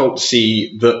difficult to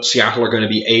see that Seattle are going to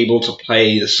be able to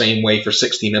play the same way for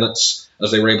 60 minutes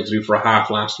as they were able to do for a half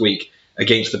last week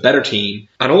against the better team.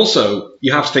 And also,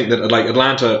 you have to think that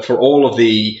Atlanta, for all of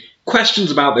the questions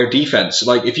about their defense,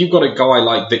 if you've got a guy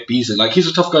like Vic Beasley, he's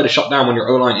a tough guy to shut down when your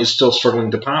O-line is still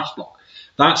struggling to pass block.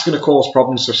 That's going to cause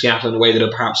problems for Seattle in a way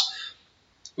that perhaps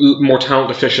more talent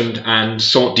deficient and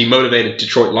somewhat demotivated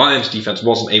Detroit Lions defense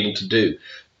wasn't able to do.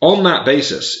 On that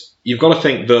basis, you've got to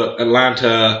think that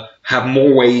Atlanta have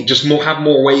more ways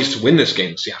to win this game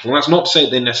than Seattle. And that's not to say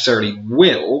that they necessarily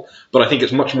will, but I think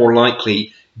it's much more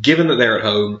likely, given that they're at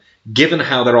home, given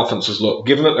how their offenses look,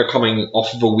 given that they're coming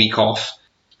off of a week off.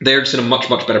 They're just in a much,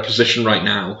 much better position right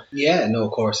now. Yeah, no,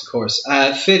 of course.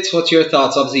 Fitz, what's your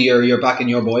thoughts? Obviously, you're backing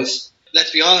your boys.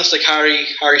 Let's be honest,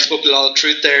 Harry spoke a lot of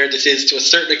truth there. This is, to a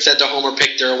certain extent, a homer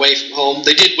pick. They're away from home.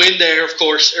 They did win there, of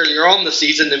course, earlier on in the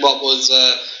season in what was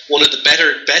one of the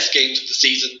best games of the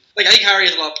season. I think Harry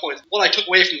has a lot of points. What I took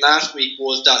away from last week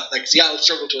was that Seattle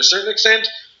struggled to a certain extent,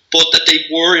 but that they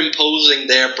were imposing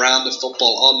their brand of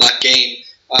football on that game.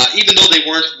 Even though they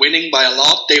weren't winning by a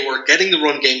lot, they were getting the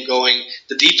run game going.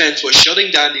 The defense was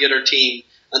shutting down the other team,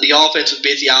 and the offense was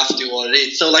basically asked to do what it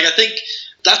is. So, I think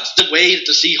that's the way that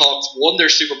the Seahawks won their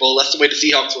Super Bowl. That's the way the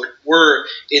Seahawks were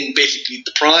in basically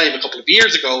the prime a couple of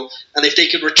years ago. And if they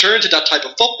could return to that type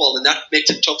of football, then that makes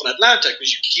it tough in Atlanta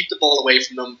because you keep the ball away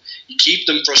from them, you keep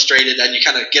them frustrated, and you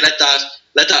kind of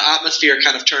let that atmosphere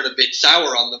kind of turn a bit sour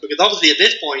on them. Because obviously at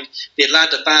this point, the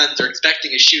Atlanta fans are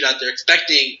expecting a shootout, they're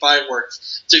expecting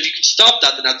fireworks. So if you can stop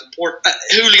that, then that's important.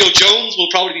 Julio Jones will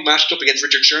probably be matched up against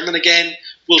Richard Sherman again.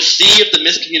 We'll see if the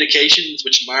miscommunications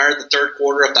which marred the third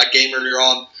quarter of that game earlier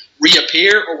on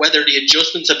reappear, or whether the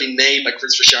adjustments have been made by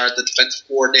Chris Richard, the defensive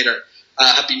coordinator,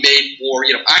 have been made more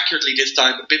accurately this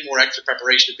time, a bit more extra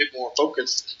preparation, a bit more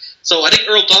focus. So I think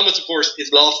Earl Thomas, of course,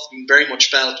 his loss has been very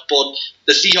much felt, but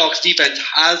the Seahawks defense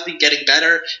has been getting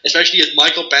better, especially as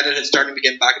Michael Bennett is starting to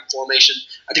get back in formation.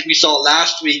 I think we saw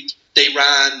last week they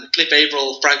ran Cliff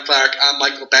Averill, Frank Clark, and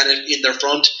Michael Bennett in their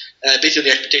front, based on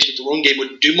the expectation that the run game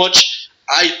wouldn't do much.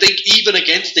 I think even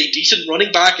against a decent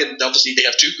running back, and obviously they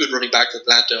have two good running backs in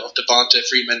Atlanta, of Devonta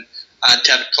Freeman and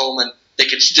Tevin Coleman, they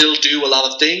can still do a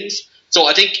lot of things. So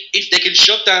I think if they can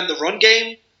shut down the run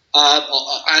game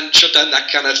and shut down that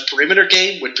kind of perimeter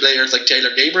game with players like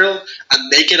Taylor Gabriel and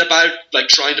make it about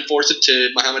trying to force it to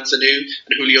Mohamed Sanu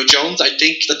and Julio Jones, I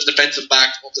think that the defensive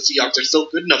backs of the Seahawks are still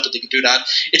good enough that they can do that.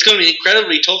 It's going to be an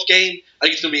incredibly tough game. I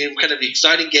think it's going to be an incredibly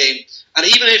exciting game. And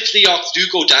even if Seahawks do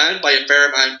go down by a fair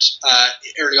amount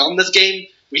early on in this game,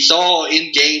 we saw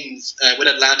in games with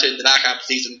Atlanta in the back half of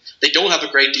the season, they don't have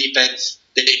a great defense.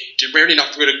 They're really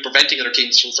not good at preventing other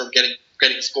teams from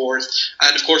getting scores.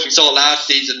 And of course, we saw last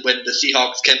season when the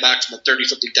Seahawks came back from a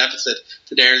 30-something deficit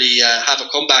to nearly have a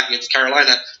comeback against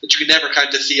Carolina, that you can never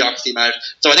count the Seahawks team out.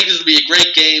 So I think this will be a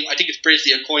great game. I think it's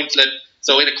basically a coin flip.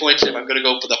 So in a coin flip, I'm going to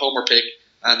go for the homer pick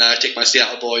and take my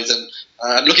Seattle boys. And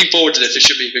I'm looking forward to this. It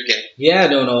should be a good game. Yeah,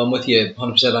 no, I'm with you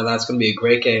 100% on that. It's going to be a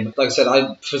great game. Like I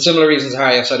said, for similar reasons,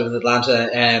 Harry, outside of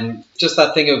Atlanta, just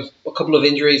that thing of a couple of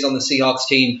injuries on the Seahawks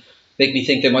team. make me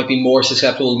think they might be more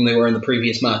susceptible than they were in the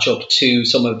previous matchup to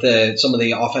some of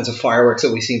the offensive fireworks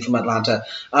that we've seen from Atlanta.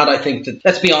 And I think that,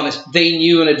 let's be honest, they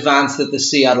knew in advance that the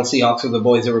Seattle Seahawks were the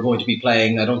boys that were going to be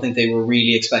playing. I don't think they were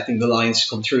really expecting the Lions to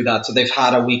come through that, so they've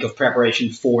had a week of preparation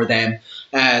for them.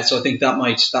 So I think that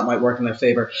might work in their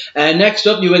favour. Next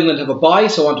up, New England have a bye,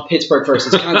 so on to Pittsburgh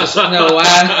versus Kansas.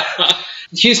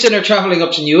 Houston are travelling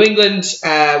up to New England.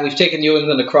 We've taken New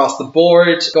England across the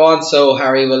board. Go on, so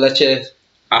Harry, we'll let you.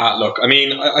 Look, I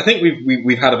mean, I think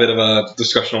we've had a bit of a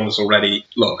discussion on this already.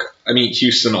 Look, I mean,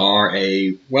 Houston are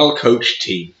a well-coached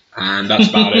team, and that's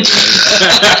about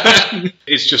it. Really.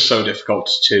 It's just so difficult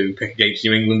to pick against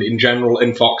New England in general,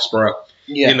 in Foxborough,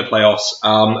 in the playoffs,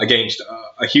 against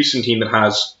a Houston team that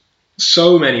has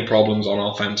so many problems on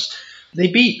offense. They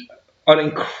beat an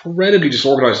incredibly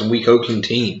disorganized and weak Oakland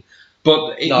team.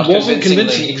 But it wasn't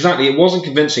convincing. Exactly, it wasn't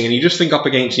convincing. And you just think up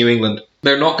against New England,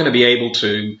 they're not going to be able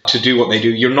to do what they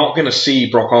do. You're not going to see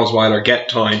Brock Osweiler get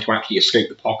time to actually escape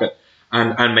the pocket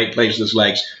and make plays with his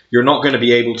legs. You're not going to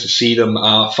be able to see them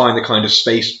find the kind of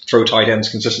space, throw tight ends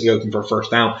consistently open for a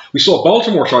first down. We saw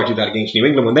Baltimore try to do that against New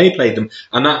England when they played them,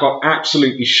 and that got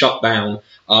absolutely shut down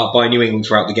by New England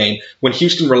throughout the game. When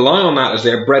Houston rely on that as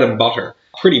their bread and butter,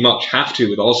 pretty much have to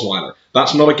with Osweiler,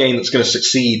 that's not a game that's going to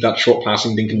succeed, that short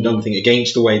passing dink and dunk thing,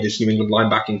 against the way this New England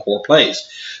linebacking core plays.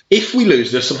 If we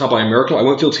lose this somehow by a miracle, I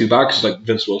won't feel too bad because, like,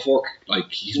 Vince Wilfork,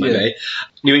 like, he's my day.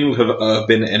 New England have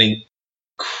been an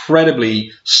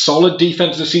incredibly solid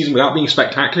defense this season without being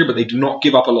spectacular, but they do not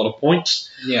give up a lot of points.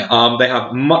 They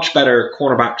have much better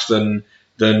cornerbacks than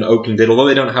Oakland did. Although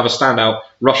they don't have a standout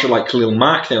rusher like Khalil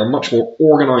Mack, they're a much more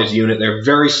organized unit. They're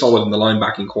very solid in the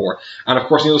linebacking core. And of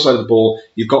course, on the other side of the ball,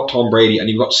 you've got Tom Brady, and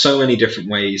you've got so many different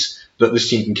ways that this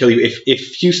team can kill you.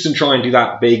 If Houston try and do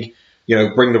that big,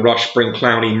 bring the rush, bring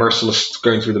Clowney, merciless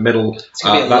going through the middle. It's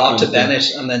going to be a lot to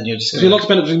Bennett, and then you're just going to... a lot to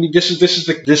Bennett. This is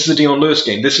the Dion Lewis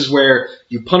game. This is where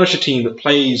you punish a team that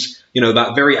plays,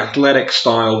 that very athletic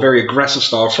style, very aggressive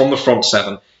style from the front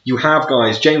seven. You have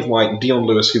guys, James White and Dion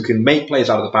Lewis, who can make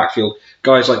plays out of the backfield.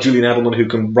 Guys like Julian Edelman, who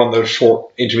can run those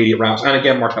short, intermediate routes. And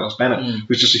again, Martellus Bennett,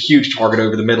 who's just a huge target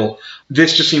over the middle.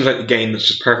 This just seems like the game that's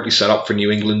just perfectly set up for New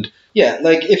England. Yeah,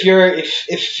 like if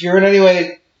you're in any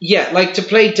way... Yeah, like to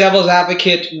play devil's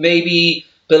advocate, maybe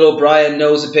Bill O'Brien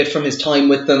knows a bit from his time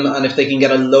with them, and if they can get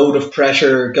a load of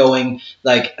pressure going,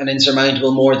 like an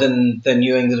insurmountable more than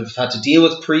New England have had to deal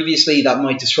with previously, that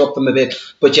might disrupt them a bit.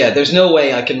 But yeah, there's no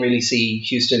way I can really see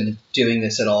Houston doing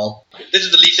this at all. This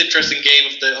is the least interesting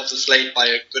game of the slate by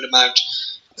a good amount.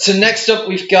 So next up,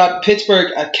 we've got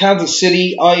Pittsburgh at Kansas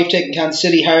City. I've taken Kansas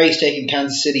City, Harry's taken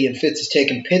Kansas City, and Fitz has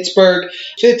taken Pittsburgh.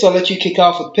 Fitz, I'll let you kick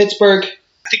off with Pittsburgh.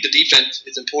 I think the defense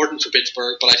is important for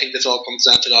Pittsburgh, but I think this all comes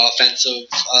down to the offensive.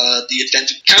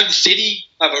 Kansas City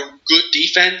have a good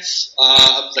defense,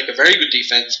 like a very good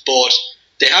defense, but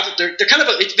they're kind of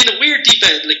it's been a weird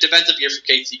defensive year for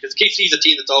KC, because KC is a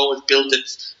team that's always built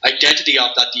its identity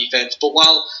off that defense. But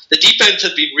while the defense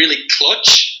has been really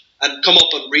clutch and come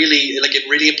up on in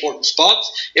really important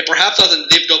spots, it perhaps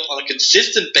hasn't lived up on a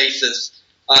consistent basis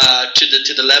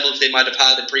to the levels they might have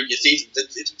had in previous seasons.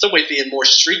 It's in some ways being more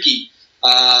streaky.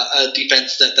 A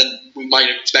defense than we might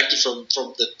have expected from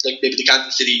maybe the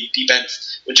Kansas City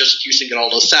defense when just Houston got all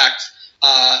those sacks.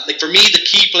 For me, the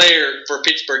key player for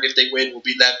Pittsburgh if they win will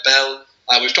be Lev Bell.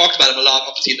 We've talked about him a lot,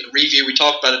 obviously in the review. We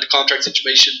talked about it, the contract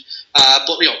situation.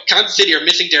 But Kansas City are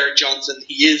missing Derek Johnson.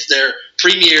 He is their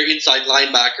premier inside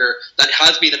linebacker. That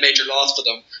has been a major loss for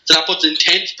them. So that puts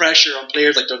intense pressure on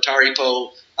players like Dontari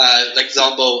Poe, like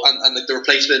Zombo, and the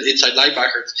replacement inside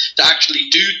linebackers to actually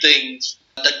do things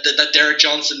that Derek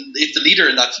Johnson is the leader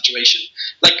in that situation.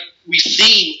 Like we've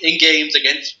seen in games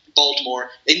against Baltimore,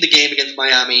 in the game against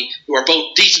Miami, who are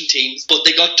both decent teams, but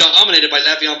they got dominated by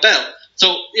Le'Veon Bell.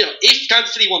 So, if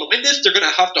Kansas City want to win this, they're going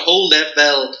to have to hold Lev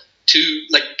Bell to,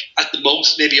 at the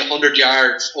most, maybe 100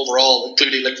 yards overall,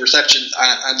 including, receptions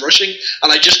and rushing,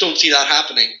 and I just don't see that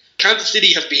happening. Kansas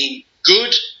City have been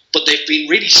good, but they've been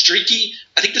really streaky.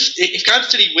 I think if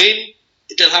Kansas City win,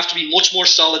 they'll have to be much more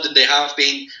solid than they have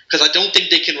been, because I don't think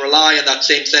they can rely on that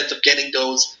same sense of getting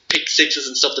those pick sixes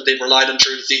and stuff that they've relied on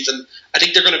through the season. I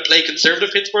think they're going to play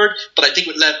conservative Pittsburgh, but I think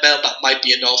with Lev Bell that might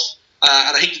be enough.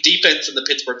 And I think the defense on the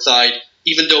Pittsburgh side,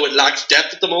 even though it lacks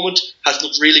depth at the moment, has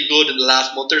looked really good in the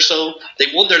last month or so. They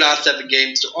won their last 7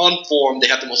 games. They're on form. They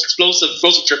have the most explosive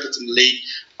triplets in the league,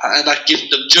 and that gives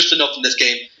them just enough in this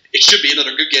game. It should be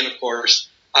another good game, of course.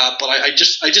 But I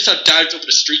just have doubts over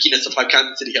the streakiness of how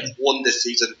Kansas City have won this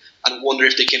season, and wonder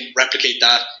if they can replicate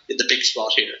that in the big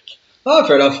spot here. Oh,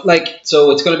 fair enough.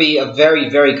 So it's going to be a very,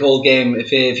 very cold game.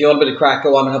 If you want a bit of crack,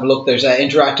 go on and have a look. There's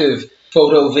interactive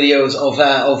photo videos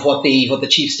of what the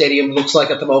Chiefs Stadium looks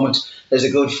like at the moment. There's a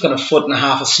good kind of foot and a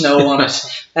half of snow on it.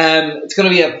 It's going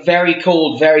to be a very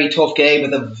cold, very tough game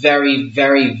with a very,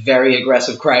 very, very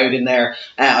aggressive crowd in there.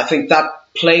 I think that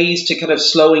plays to kind of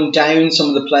slowing down some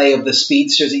of the play of the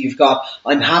speedsters that you've got.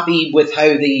 I'm happy with how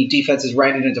the defense is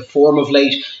rounded into form of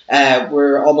late.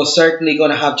 We're almost certainly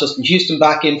going to have Justin Houston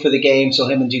back in for the game, so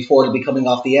him and Dee Ford will be coming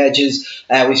off the edges.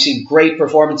 We've seen great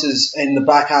performances in the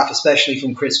back half, especially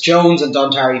from Chris Jones and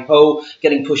Dontari Poe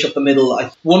getting push up the middle.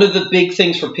 One of the big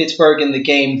things for Pittsburgh in the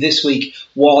game this week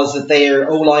was that their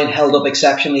O-line held up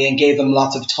exceptionally and gave them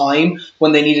lots of time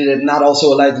when they needed it, and that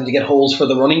also allowed them to get holes for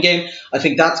the running game. I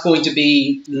think that's going to be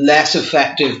less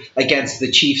effective against the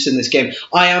Chiefs in this game.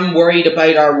 I am worried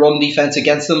about our run defense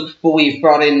against them, but we've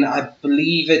brought in, I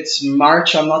believe it's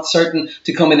March, I'm not certain,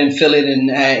 to come in and fill in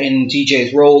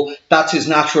DJ's role. That's his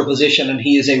natural position, and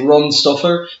he is a run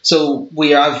stuffer, so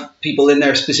we have people in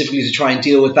there specifically to try and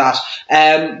deal with that.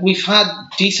 We've had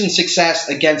decent success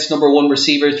against number one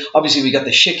receivers. Obviously, we got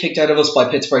the shit kicked out of us by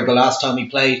Pittsburgh the last time we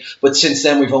played, but since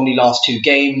then we've only lost 2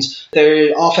 games.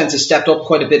 Their offense has stepped up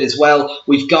quite a bit as well.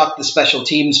 We've got the special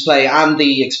teams play and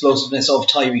the explosiveness of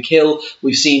Tyreek Hill.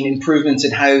 We've seen improvements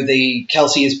in how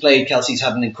Kelsey has played. Kelsey's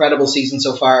had an incredible season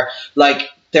so far.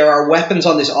 There are weapons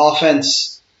on this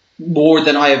offense more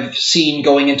than I have seen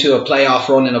going into a playoff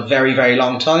run in a very, very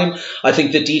long time. I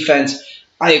think the defense,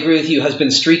 I agree with you, has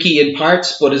been streaky in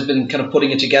parts, but has been kind of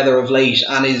putting it together of late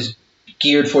and is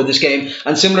geared for this game.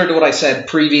 And similar to what I said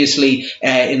previously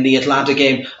in the Atlanta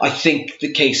game, I think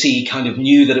the KC kind of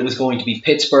knew that it was going to be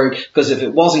Pittsburgh, because if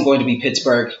it wasn't going to be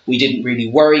Pittsburgh, we didn't really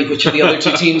worry which of the other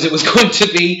 2 teams it was going to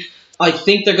be. I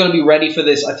think they're going to be ready for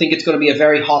this. I think it's going to be a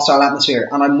very hostile atmosphere.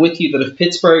 And I'm with you that if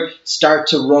Pittsburgh start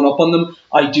to run up on them,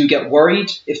 I do get worried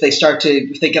if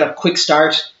they get a quick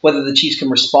start, whether the Chiefs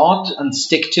can respond and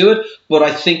stick to it. But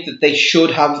I think that they should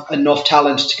have enough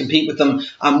talent to compete with them,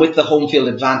 and with the home field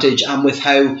advantage and with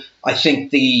how I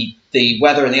think the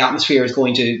weather and the atmosphere is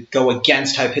going to go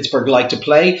against how Pittsburgh like to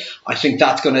play, I think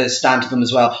that's going to stand to them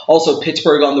as well. Also,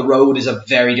 Pittsburgh on the road is a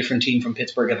very different team from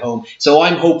Pittsburgh at home. So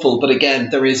I'm hopeful, but again,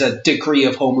 there is a degree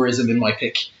of homerism in my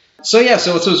pick. So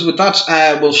with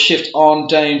that, we'll shift on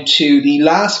down to the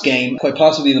last game, quite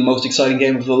possibly the most exciting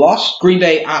game of the lot. Green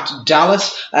Bay at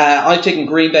Dallas. I've taken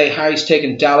Green Bay, Harry's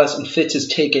taken Dallas, and Fitz has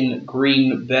taken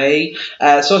Green Bay.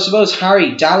 So I suppose,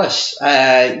 Harry, Dallas,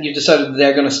 you've decided that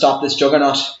they're going to stop this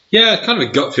juggernaut. Yeah, kind of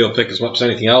a gut feel pick as much as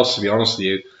anything else, to be honest with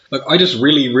you. I just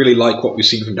really, really like what we've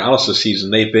seen from Dallas this season.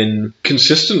 They've been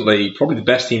consistently probably the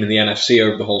best team in the NFC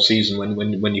over the whole season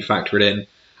when you factor it in.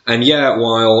 And yeah,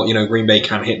 while Green Bay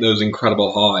can hit those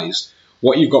incredible highs,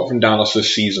 what you've got from Dallas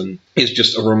this season is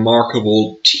just a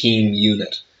remarkable team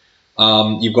unit.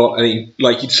 You've got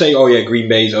you'd say, oh yeah, Green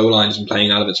Bay's O-line has been playing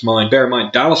out of its mind. Bear in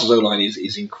mind, Dallas's O-line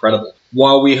is incredible.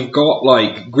 While we have got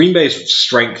Green Bay's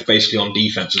strength basically on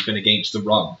defense has been against the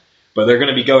run, but they're going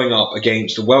to be going up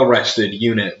against a well-rested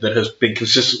unit that has been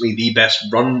consistently the best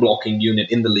run-blocking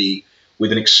unit in the league,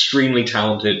 with an extremely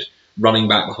talented running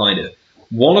back behind it.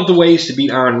 One of the ways to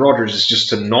beat Aaron Rodgers is just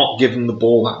to not give him the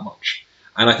ball that much.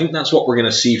 And I think that's what we're going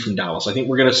to see from Dallas. I think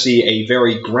we're going to see a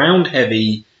very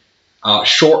ground-heavy,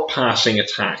 short passing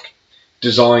attack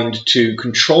designed to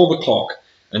control the clock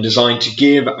and designed to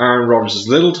give Aaron Rodgers as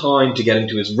little time to get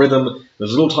into his rhythm,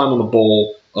 as little time on the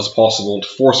ball as possible, to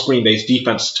force Green Bay's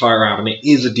defense to tire out. And it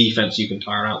is a defense you can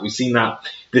tire out. We've seen that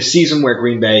this season where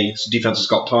Green Bay's defense has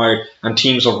got tired and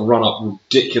teams have run up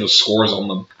ridiculous scores on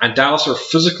them. And Dallas are a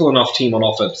physical enough team on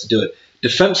offense to do it.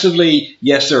 Defensively,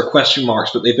 yes, there are question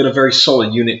marks, but they've been a very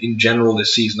solid unit in general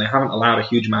this season. They haven't allowed a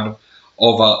huge amount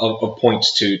of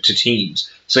points to teams.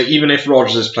 So even if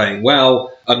Rodgers is playing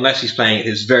well, unless he's playing at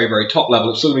his very, very top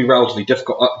level, it's still going to be relatively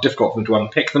difficult for them to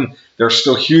unpick them. There are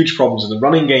still huge problems in the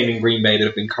running game in Green Bay that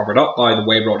have been covered up by the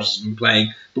way Rodgers has been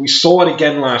playing. But we saw it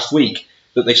again last week,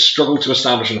 that they struggled to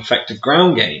establish an effective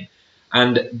ground game.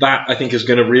 And that, I think, is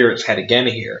going to rear its head again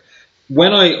here.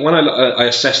 When I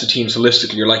assess the teams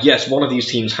holistically, you're like, yes, one of these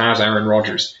teams has Aaron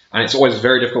Rodgers, and it's always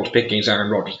very difficult to pick against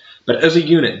Aaron Rodgers. But as a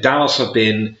unit, Dallas have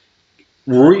been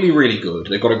really, really good.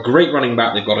 They've got a great running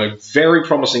back. They've got a very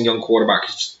promising young quarterback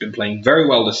who's been playing very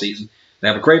well this season. They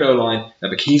have a great O-line. They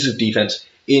have a cohesive defense.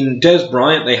 In Dez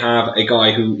Bryant, they have a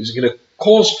guy who is going to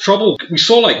cause trouble. We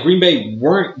saw Green Bay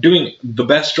weren't doing the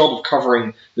best job of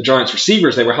covering the Giants'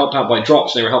 receivers. They were helped out by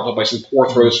drops. They were helped out by some poor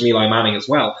throws from Eli Manning as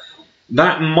well. They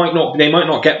might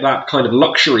not get that kind of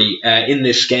luxury in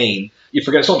this game. You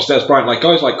forget it's not just Dez Bryant.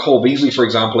 Guys like Cole Beasley, for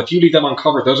example, if you leave them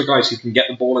uncovered, those are guys who can get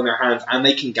the ball in their hands and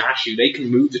they can gash you. They can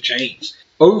move the chains.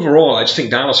 overall, I just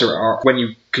think Dallas are, when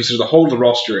you consider the whole of the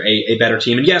roster, a better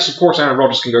team. And yes, of course, Aaron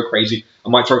Rodgers can go crazy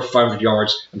and might throw for 500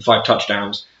 yards and 5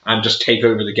 touchdowns and just take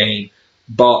over the game.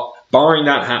 But barring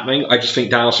that happening, I just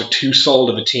think Dallas are too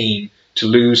solid of a team to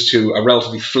lose to a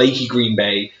relatively flaky Green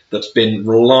Bay that's been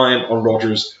reliant on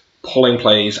Rodgers pulling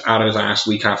plays out of his ass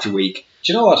week after week.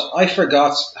 Do you know what? I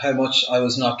forgot how much I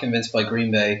was not convinced by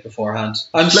Green Bay beforehand.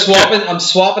 I'm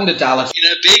swapping to Dallas. In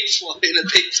a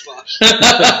big spot.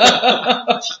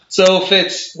 So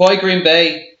Fitz, why Green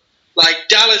Bay? Like,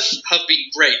 Dallas have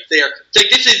been great. They are like,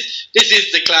 this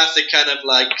is the classic kind of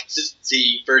like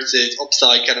consistency versus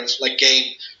upside kind of like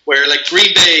game where like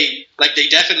Green Bay, like they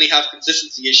definitely have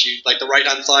consistency issues. Like the right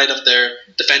hand side of their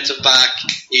defensive back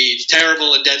is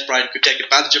terrible, and Des Bryant could take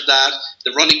advantage of that.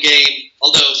 The running game,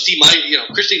 although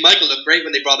Christian Michael looked great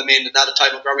when they brought him in, and now that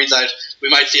Ty Montgomery's out, we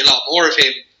might see a lot more of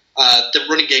him. The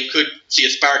running game could see a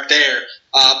spark there.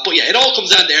 But yeah, it all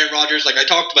comes down to Aaron Rodgers. Like I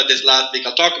talked about this last week,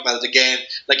 I'll talk about it again.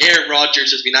 Like Aaron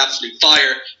Rodgers has been absolute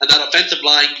fire, and that offensive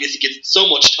line gives so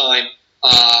much time,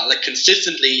 like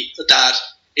consistently, that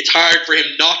it's hard for him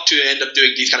not to end up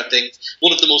doing these kind of things.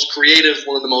 One of the most creative,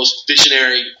 one of the most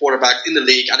visionary quarterbacks in the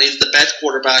league, and is the best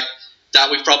quarterback that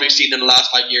we've probably seen in the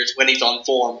last 5 years when he's on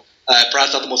form.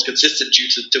 Perhaps not the most consistent due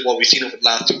to what we've seen over the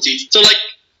last 2 seasons. So like,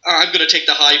 I'm going to take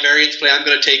the high variance play. I'm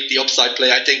going to take the upside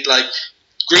play. I think like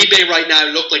Green Bay right now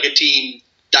look like a team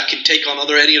that can take on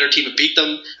any other team and beat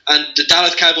them. And the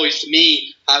Dallas Cowboys, to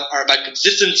me, are about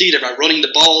consistency. They're about running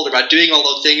the ball. They're about doing all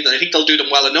those things. And I think they'll do them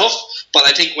well enough. But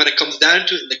I think when it comes down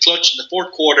to it in the clutch, in the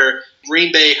fourth quarter,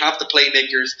 Green Bay have the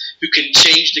playmakers who can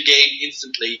change the game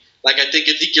instantly. Like, I think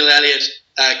Ezekiel Elliott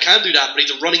can do that, but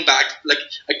he's a running back. Like,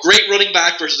 a great running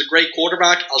back versus a great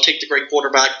quarterback, I'll take the great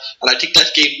quarterback. And I think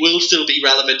that game will still be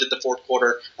relevant in the fourth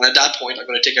quarter. And at that point, I'm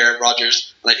going to take Aaron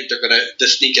Rodgers. And I think they're going to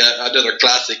sneak another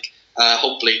classic.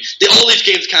 Hopefully, all these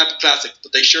games can't be classics,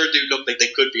 but they sure do look like they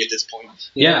could be at this point.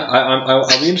 Yeah, I'll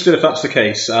be interested if that's the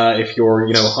case. If your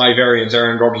high variance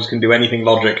Aaron Rodgers can do anything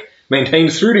logic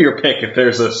maintains through to your pick, if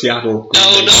there's a Seattle.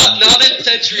 No, not in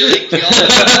CenturyLink. We all know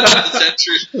the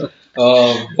Century.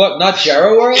 What? Not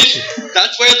Jarrow World?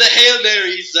 That's where the Hail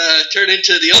Marys turn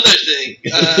into the other thing.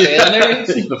 Hail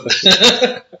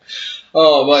Marys.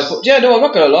 Oh my! Yeah, no, I'm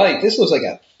not gonna lie. This looks like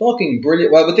a fucking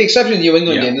brilliant. Well, with the exception of the New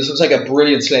England game, this looks like a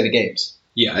brilliant slate of games.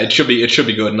 Yeah, it should be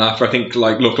good enough. I think,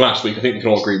 last week, I think we can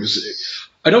all agree it was.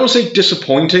 I don't want to say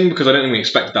disappointing because I don't think we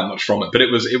expected that much from it, but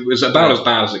it was about as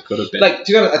bad as it could have been. Like,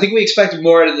 to be honest, I think we expected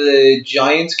more out of the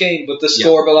Giants game, but the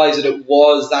score belies that it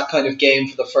was that kind of game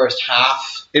for the first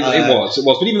half. It was,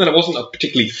 but even then, it wasn't a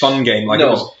particularly fun game.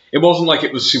 It wasn't like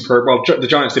it was superb. Well, the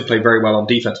Giants did play very well on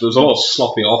defense, but there was a lot of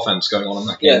sloppy offense going on in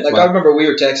that game. Yeah, I remember we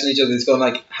were texting each other, going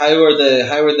like, how are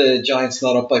the Giants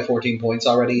not up by 14 points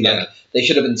already? Yeah. Like, they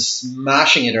should have been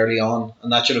smashing it early on,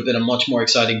 and that should have been a much more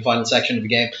exciting final section of the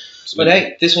game. Absolutely. But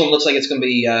hey, this one looks like it's going to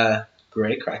be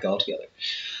great crack altogether.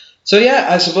 So yeah,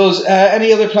 I suppose,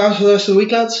 any other plans for the rest of the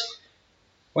week, lads?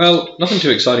 Well, nothing too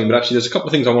exciting, but actually there's a couple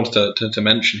of things I wanted to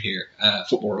mention here,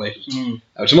 football related,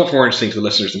 which is much more interesting to the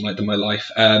listeners than my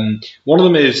life. One of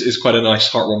them is quite a nice,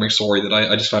 heartwarming story that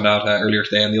I just found out earlier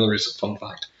today, and the other is a fun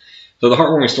fact. So the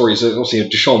heartwarming story is obviously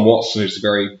Deshaun Watson, who's a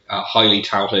very highly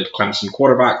touted Clemson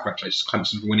quarterback. Congratulations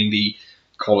Clemson for winning the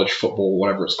college football,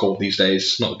 whatever it's called these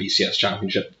days, not the BCS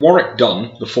championship. Warwick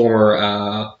Dunn, the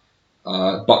former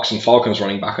Bucks and Falcons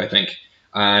running back, I think,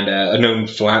 and a known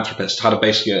philanthropist, had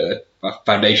basically a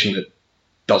foundation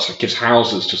that gives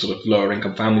houses to sort of lower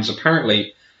income families.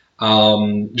 Apparently,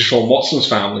 Deshaun Watson's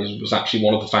family was actually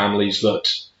one of the families that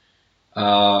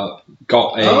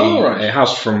got a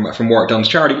house from Warwick Dunn's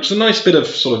charity, which is a nice bit of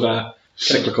sort of a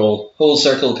cyclical whole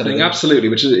circle kind of thing. Absolutely,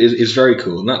 which is very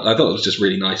cool. And I thought it was just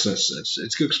really nice. And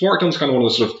it's good because Warwick Dunn's kind of one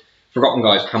of the sort of forgotten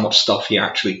guys, how much stuff he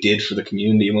actually did for the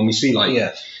community. And when we see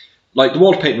like the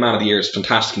Walter Payton Man of the Year is a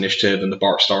fantastic initiative, and the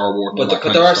Bart Starr Award.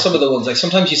 But there are some of the ones, like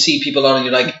sometimes you see people on and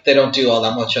you're like, they don't do all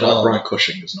that much at all. Brian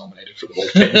Cushing was nominated for the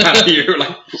Walter Payton Man of the Year.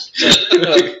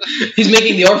 He's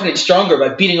making the orphanage stronger by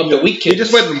beating up the weak kids. He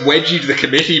just went and wedged you to the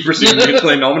committee for seeing until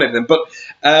they nominated them. But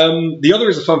the other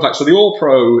is a fun fact. So the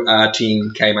All-Pro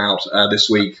team came out this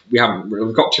week.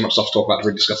 We've got too much stuff to talk about to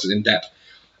really discuss it in depth.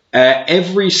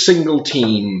 Every single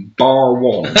team, bar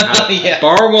one,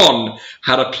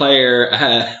 had a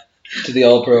player to the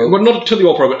All-Pro. Well, not to the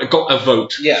All-Pro, but got a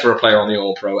vote for a player on the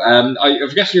All-Pro. I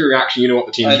guess your reaction, you know what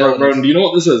the team is. Ronan, do you know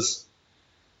what this is?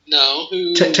 No.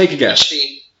 Take a guess.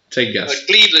 Take a guess.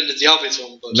 Cleveland is the obvious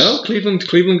one. But no,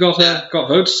 Cleveland got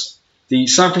votes. The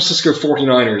San Francisco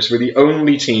 49ers were the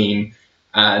only team,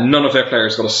 none of their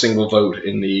players got a single vote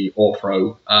in the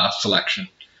All-Pro selection.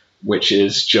 which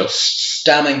is just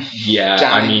damning. Yeah,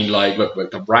 Damning. I mean, like, look,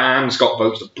 the Rams got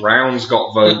votes, the Browns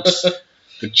got votes,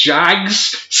 the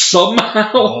Jags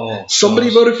somehow somebody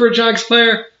voted for a Jags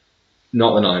player.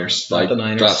 Not the Niners. Not Like, the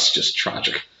Niners. That's just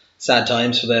tragic. Sad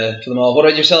times for them all. What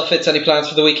about yourself, Fitz? Any plans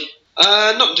for the week?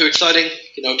 Nothing too exciting.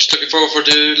 Just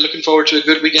looking forward to a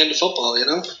good weekend of football.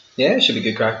 Yeah, it should be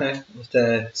good crack now. We'll have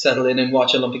to settle in and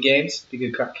watch Olympic Games. Be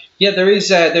good crack. Yeah, there's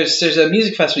a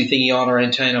music festival thingy on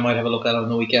around town. I might have a look at it on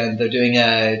the weekend. They're doing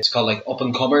it's called like Up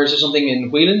and Comers or something in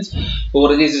Whelan's. But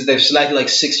what it is they've selected like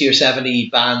 60 or 70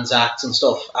 bands, acts and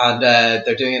stuff, and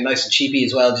they're doing it nice and cheapy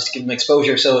as well, just to give them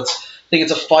exposure. So I think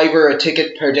it's $5 a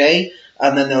ticket per day.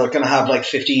 And then they're going to have like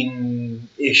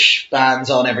 15-ish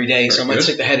bands on every day. So I might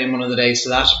stick the head in one of the days to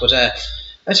that. But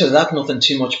outside of that, nothing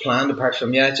too much planned apart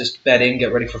from, just bed in,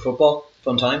 get ready for football.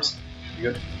 Fun times.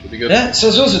 Should be good. Yeah, so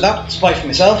I suppose with that, it's bye from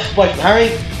myself, bye from Harry,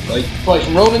 Bye. bye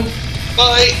from Ronan.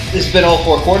 Bye. This has been All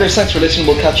Four Quarters. Thanks for listening.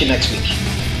 We'll catch you next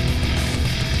week.